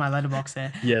plugged my Letterboxd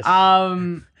there. Yes.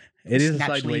 It is a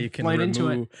site where you can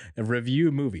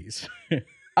review movies. Look,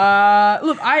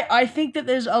 I think that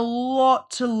there's a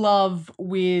lot to love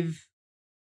with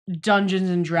Dungeons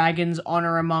and Dragons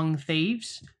Honor Among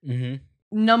Thieves.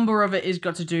 Number of it is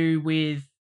got to do with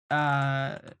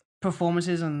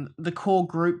performances and the core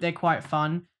group. They're quite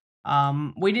fun.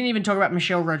 We didn't even talk about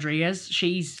Michelle Rodriguez.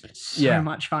 She's so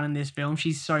much fun in this film.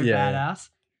 She's so badass.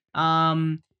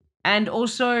 And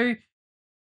also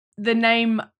the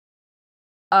name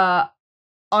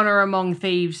Honor Among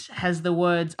Thieves has the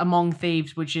words Among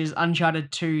Thieves, which is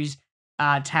Uncharted 2's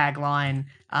tagline,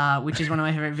 which is one of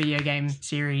my favorite video game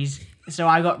series. So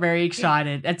I got very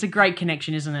excited. That's a great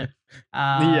connection, isn't it?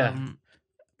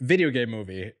 Video game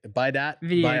movie. By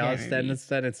our standards,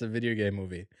 then it's a video game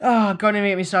movie. Oh, God, don't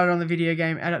get me started on the video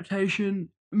game adaptation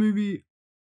movie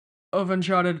of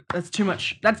Uncharted. That's too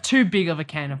much. That's too big of a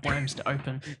can of worms to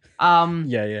open.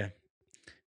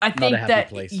 I think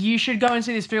that you should go and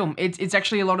see this film. It's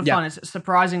actually a lot of fun. It's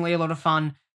surprisingly a lot of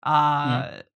fun.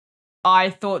 I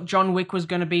thought John Wick was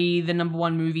going to be the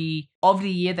 #1 movie of the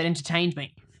year that entertained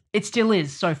me. It still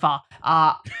is so far.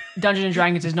 Dungeons and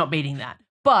Dragons is not beating that.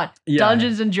 But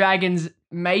Dungeons and Dragons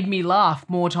made me laugh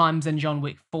more times than John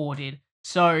Wick 4 did.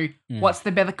 So what's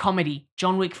the better comedy,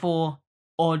 John Wick 4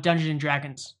 or Dungeons and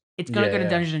Dragons? It's going to go to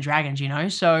Dungeons and Dragons, you know?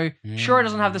 So sure, it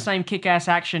doesn't have the same kick-ass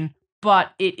action,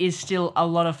 but it is still a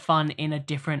lot of fun in a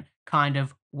different kind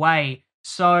of way.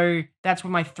 So that's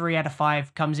where my 3 out of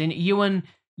 5 comes in. Ewan,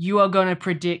 you are going to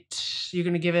predict, you're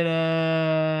going to give it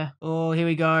a, oh, here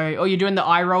we go. Oh, you're doing the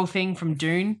eye roll thing from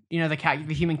Dune, you know, the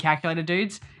human calculator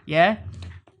dudes. Yeah.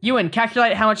 Ewan,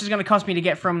 calculate how much it's going to cost me to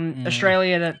get from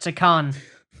Australia to Cannes.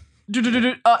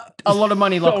 A lot of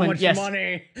money, Lachlan. So much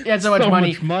money. Yeah, so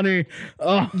much money.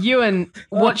 Oh. Ewan,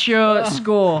 what's your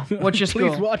score? What's your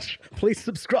score? Please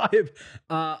subscribe.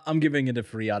 I'm giving it a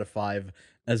 3 out of 5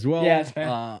 as well. Yeah, that's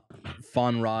fair.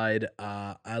 Fun ride.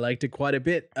 I liked it quite a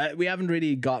bit. We haven't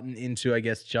really gotten into, I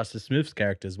guess, Justice Smith's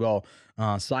character as well.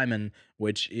 Simon,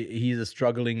 which he's a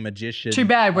struggling magician. Too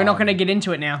bad. We're not going to get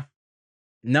into it now.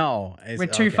 No. We're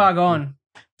too far gone.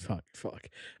 Fuck.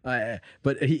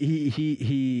 But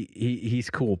he's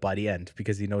cool by the end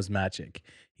because he knows magic.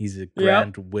 He's a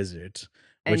grand wizard,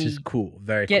 which is cool.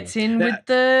 Very cool. Gets in with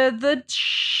the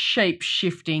shape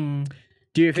shifting.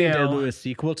 Do you think they'll do a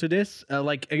sequel to this?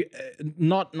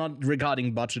 Not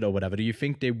regarding budget or whatever. Do you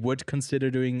think they would consider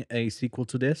doing a sequel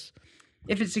to this?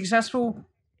 If it's successful,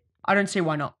 I don't see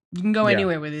why not. You can go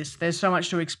anywhere with this. There's so much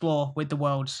to explore with the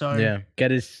world. So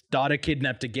get his daughter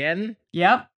kidnapped again.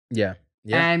 Yep. Yeah.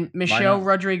 And Michelle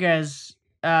Rodriguez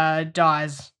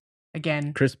dies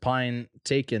again. Chris Pine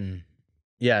taken.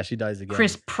 Yeah, she dies again.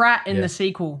 Chris Pratt in the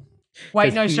sequel.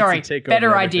 Wait, no, sorry.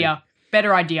 Better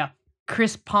idea.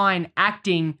 Chris Pine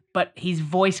acting, but he's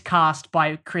voice cast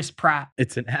by Chris Pratt.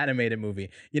 It's an animated movie.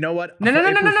 You know what? No.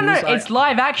 It's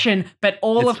live action, but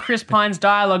all of Chris Pine's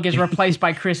dialogue is replaced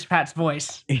by Chris Pratt's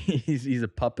voice. He's a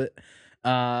puppet.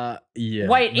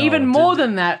 Wait, even more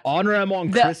than that. Honor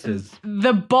among Chris's.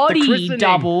 The body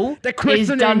double is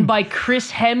done by Chris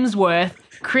Hemsworth.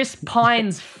 Chris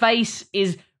Pine's face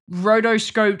is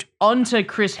rotoscoped onto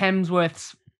Chris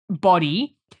Hemsworth's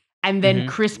body, and then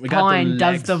Chris Pine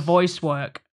does the voice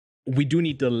work. We do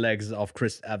need the legs of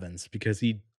Chris Evans because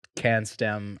he can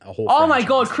stem a whole franchise. My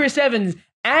God, Chris Evans.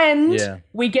 And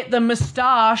we get the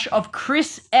mustache of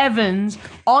Chris Evans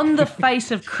on the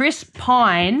face of Chris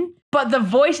Pine, but the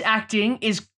voice acting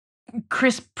is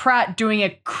Chris Pratt doing a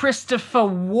Christopher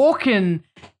Walken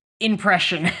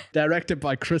impression. Directed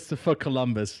by Christopher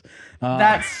Columbus.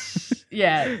 That's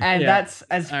that's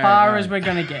as far as we're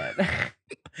gonna get.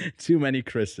 Too many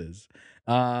Chris's.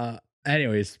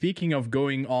 Anyway, speaking of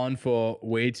going on for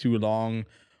way too long,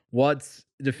 what's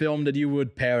the film that you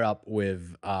would pair up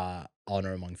with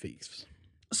Honor Among Thieves?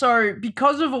 So,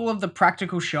 because of all of the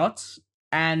practical shots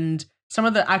and some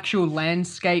of the actual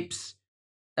landscapes,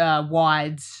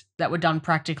 wides that were done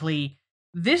practically,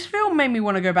 this film made me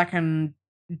want to go back and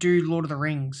do Lord of the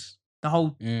Rings, the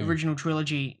whole original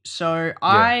trilogy. So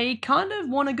I kind of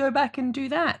want to go back and do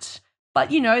that.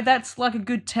 But, you know, that's like a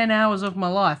good 10 hours of my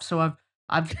life. So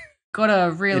I've got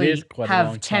to really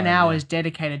have 10 hours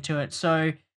dedicated to it.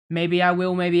 So maybe I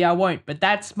will, maybe I won't. But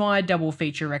that's my double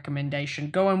feature recommendation.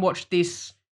 Go and watch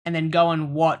this and then go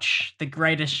and watch the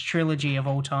greatest trilogy of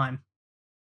all time.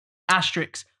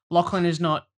 Asterisk. Lachlan is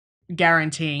not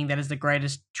guaranteeing that is the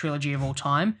greatest trilogy of all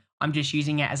time. I'm just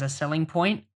using it as a selling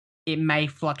point. It may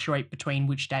fluctuate between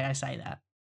which day I say that.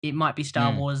 It might be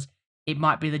Star Wars. It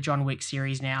might be the John Wick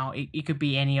series now. It could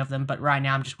be any of them. But right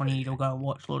now, I'm just wanting you to go and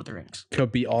watch Lord of the Rings.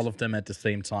 Could be all of them at the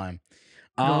same time.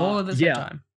 All at the same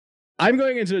time. I'm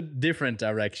going into a different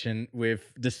direction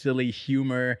with the silly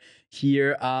humor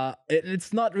here.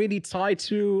 It's not really tied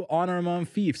to Honor Among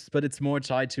Thieves, but it's more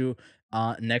tied to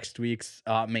next week's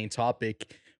main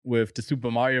topic with the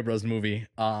Super Mario Bros. Movie.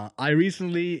 I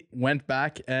recently went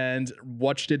back and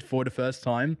watched it for the first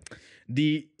time.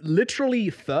 The literally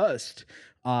first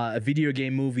video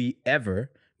game movie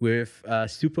ever with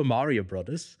Super Mario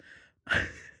Brothers.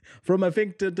 From I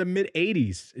think the mid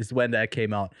 80s is when that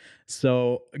came out.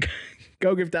 So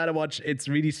go give that a watch. It's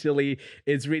really silly.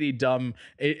 It's really dumb.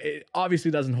 It obviously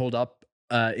doesn't hold up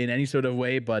in any sort of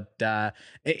way, but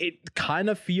it kind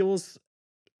of feels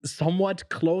somewhat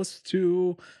close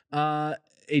to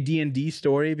a D&D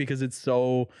story because it's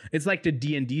like the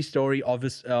D&D story of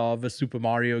a Super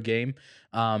Mario game.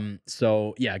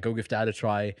 So yeah, go give that a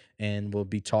try, and we'll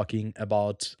be talking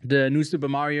about the new Super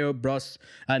Mario Bros.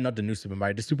 Not the new Super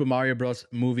Mario, the Super Mario Bros.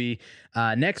 Movie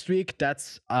next week.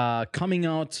 That's coming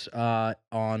out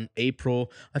on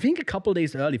April, I think a couple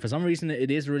days early. For some reason,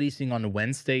 it is releasing on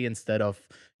Wednesday instead of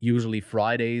usually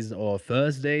Fridays or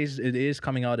Thursdays. It is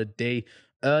coming out a day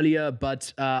earlier,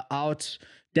 but out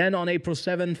then on April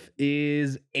 7th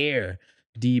is Air,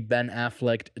 the Ben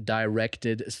Affleck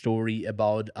directed story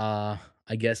about I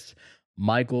guess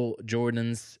Michael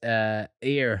Jordan's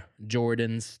Air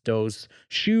Jordans, those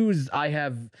shoes. I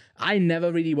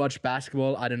never really watched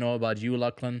basketball. I don't know about you,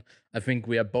 Lachlan. I think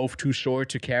we are both too short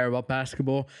to care about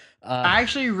basketball. I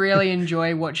actually really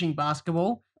enjoy watching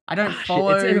basketball. I don't follow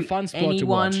it's a fun sport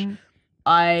anyone. to watch.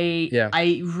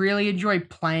 I really enjoy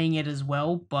playing it as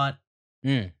well, but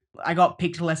I got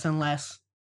picked less and less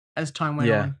as time went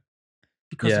on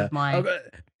because of my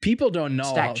people don't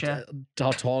know how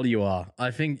tall you are.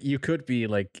 I think you could be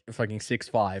like fucking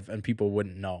 6'5" and people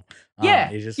wouldn't know.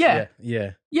 Yeah. You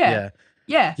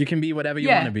can be whatever you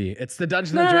want to be. It's the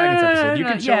Dungeons and Dragons episode. You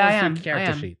can show us your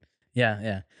character sheet.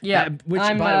 Yeah. Which,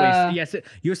 by the way, yes,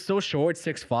 you're so short,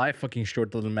 6'5", fucking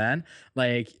short little man.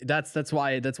 Like that's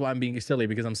why I'm being silly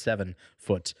because I'm 7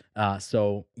 foot.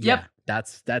 So yeah,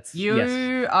 that's you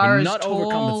yes. are We're as not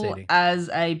tall overcompensating. as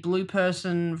a blue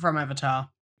person from Avatar.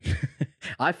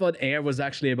 I thought Air was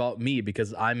actually about me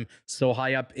because I'm so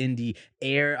high up in the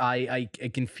air. I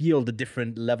can feel the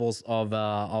different levels of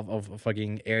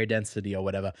fucking air density or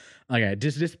whatever. Okay,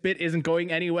 this bit isn't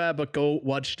going anywhere, but go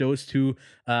watch those two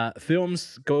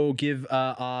films. Go give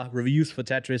our reviews for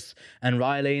Tetris and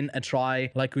Rylane a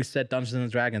try. Like we said, Dungeons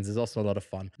and Dragons is also a lot of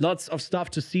fun. Lots of stuff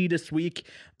to see this week.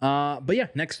 But yeah,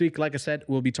 next week, like I said,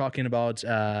 we'll be talking about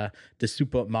the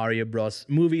Super Mario Bros.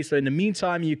 Movie. So in the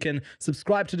meantime, you can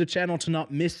subscribe to the channel to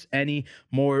not miss any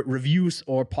more reviews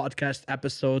or podcast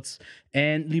episodes,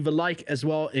 and leave a like as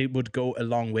well. It would go a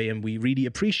long way and we really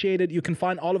appreciate it. You can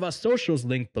find all of our socials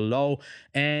linked below.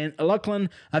 And Lachlan,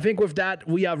 I think with that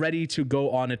we are ready to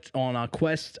go on our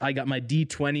quest. I got my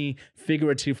D20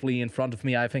 figuratively in front of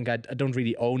me. I think I don't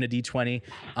really own a D20,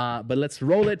 but let's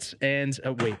roll it. And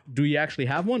wait, do you actually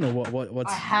have one, or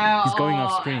what's he's going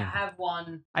off screen? I have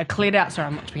one. I cleared out, sorry,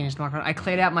 I'm not speaking into the microphone. I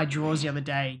cleared out my drawers the other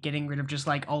day, getting rid of just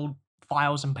like old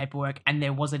files and paperwork, and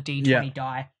there was a D20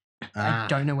 die. I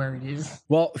don't know where it is.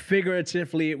 Well,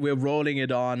 figuratively, we're rolling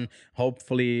it on,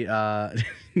 hopefully, I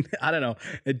don't know,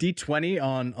 a D20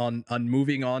 on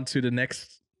moving on to the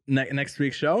next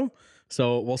week's show.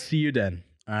 So we'll see you then.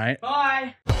 All right.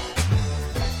 Bye.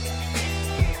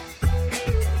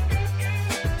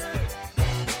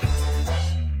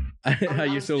 Are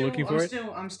you still looking for it?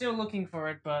 I'm still looking for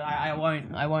it, but I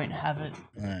won't have it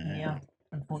here,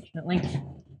 unfortunately.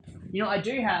 You know, I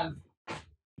do have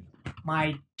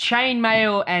my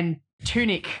chainmail and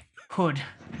tunic hood.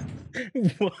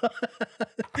 What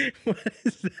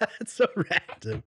is that? So random.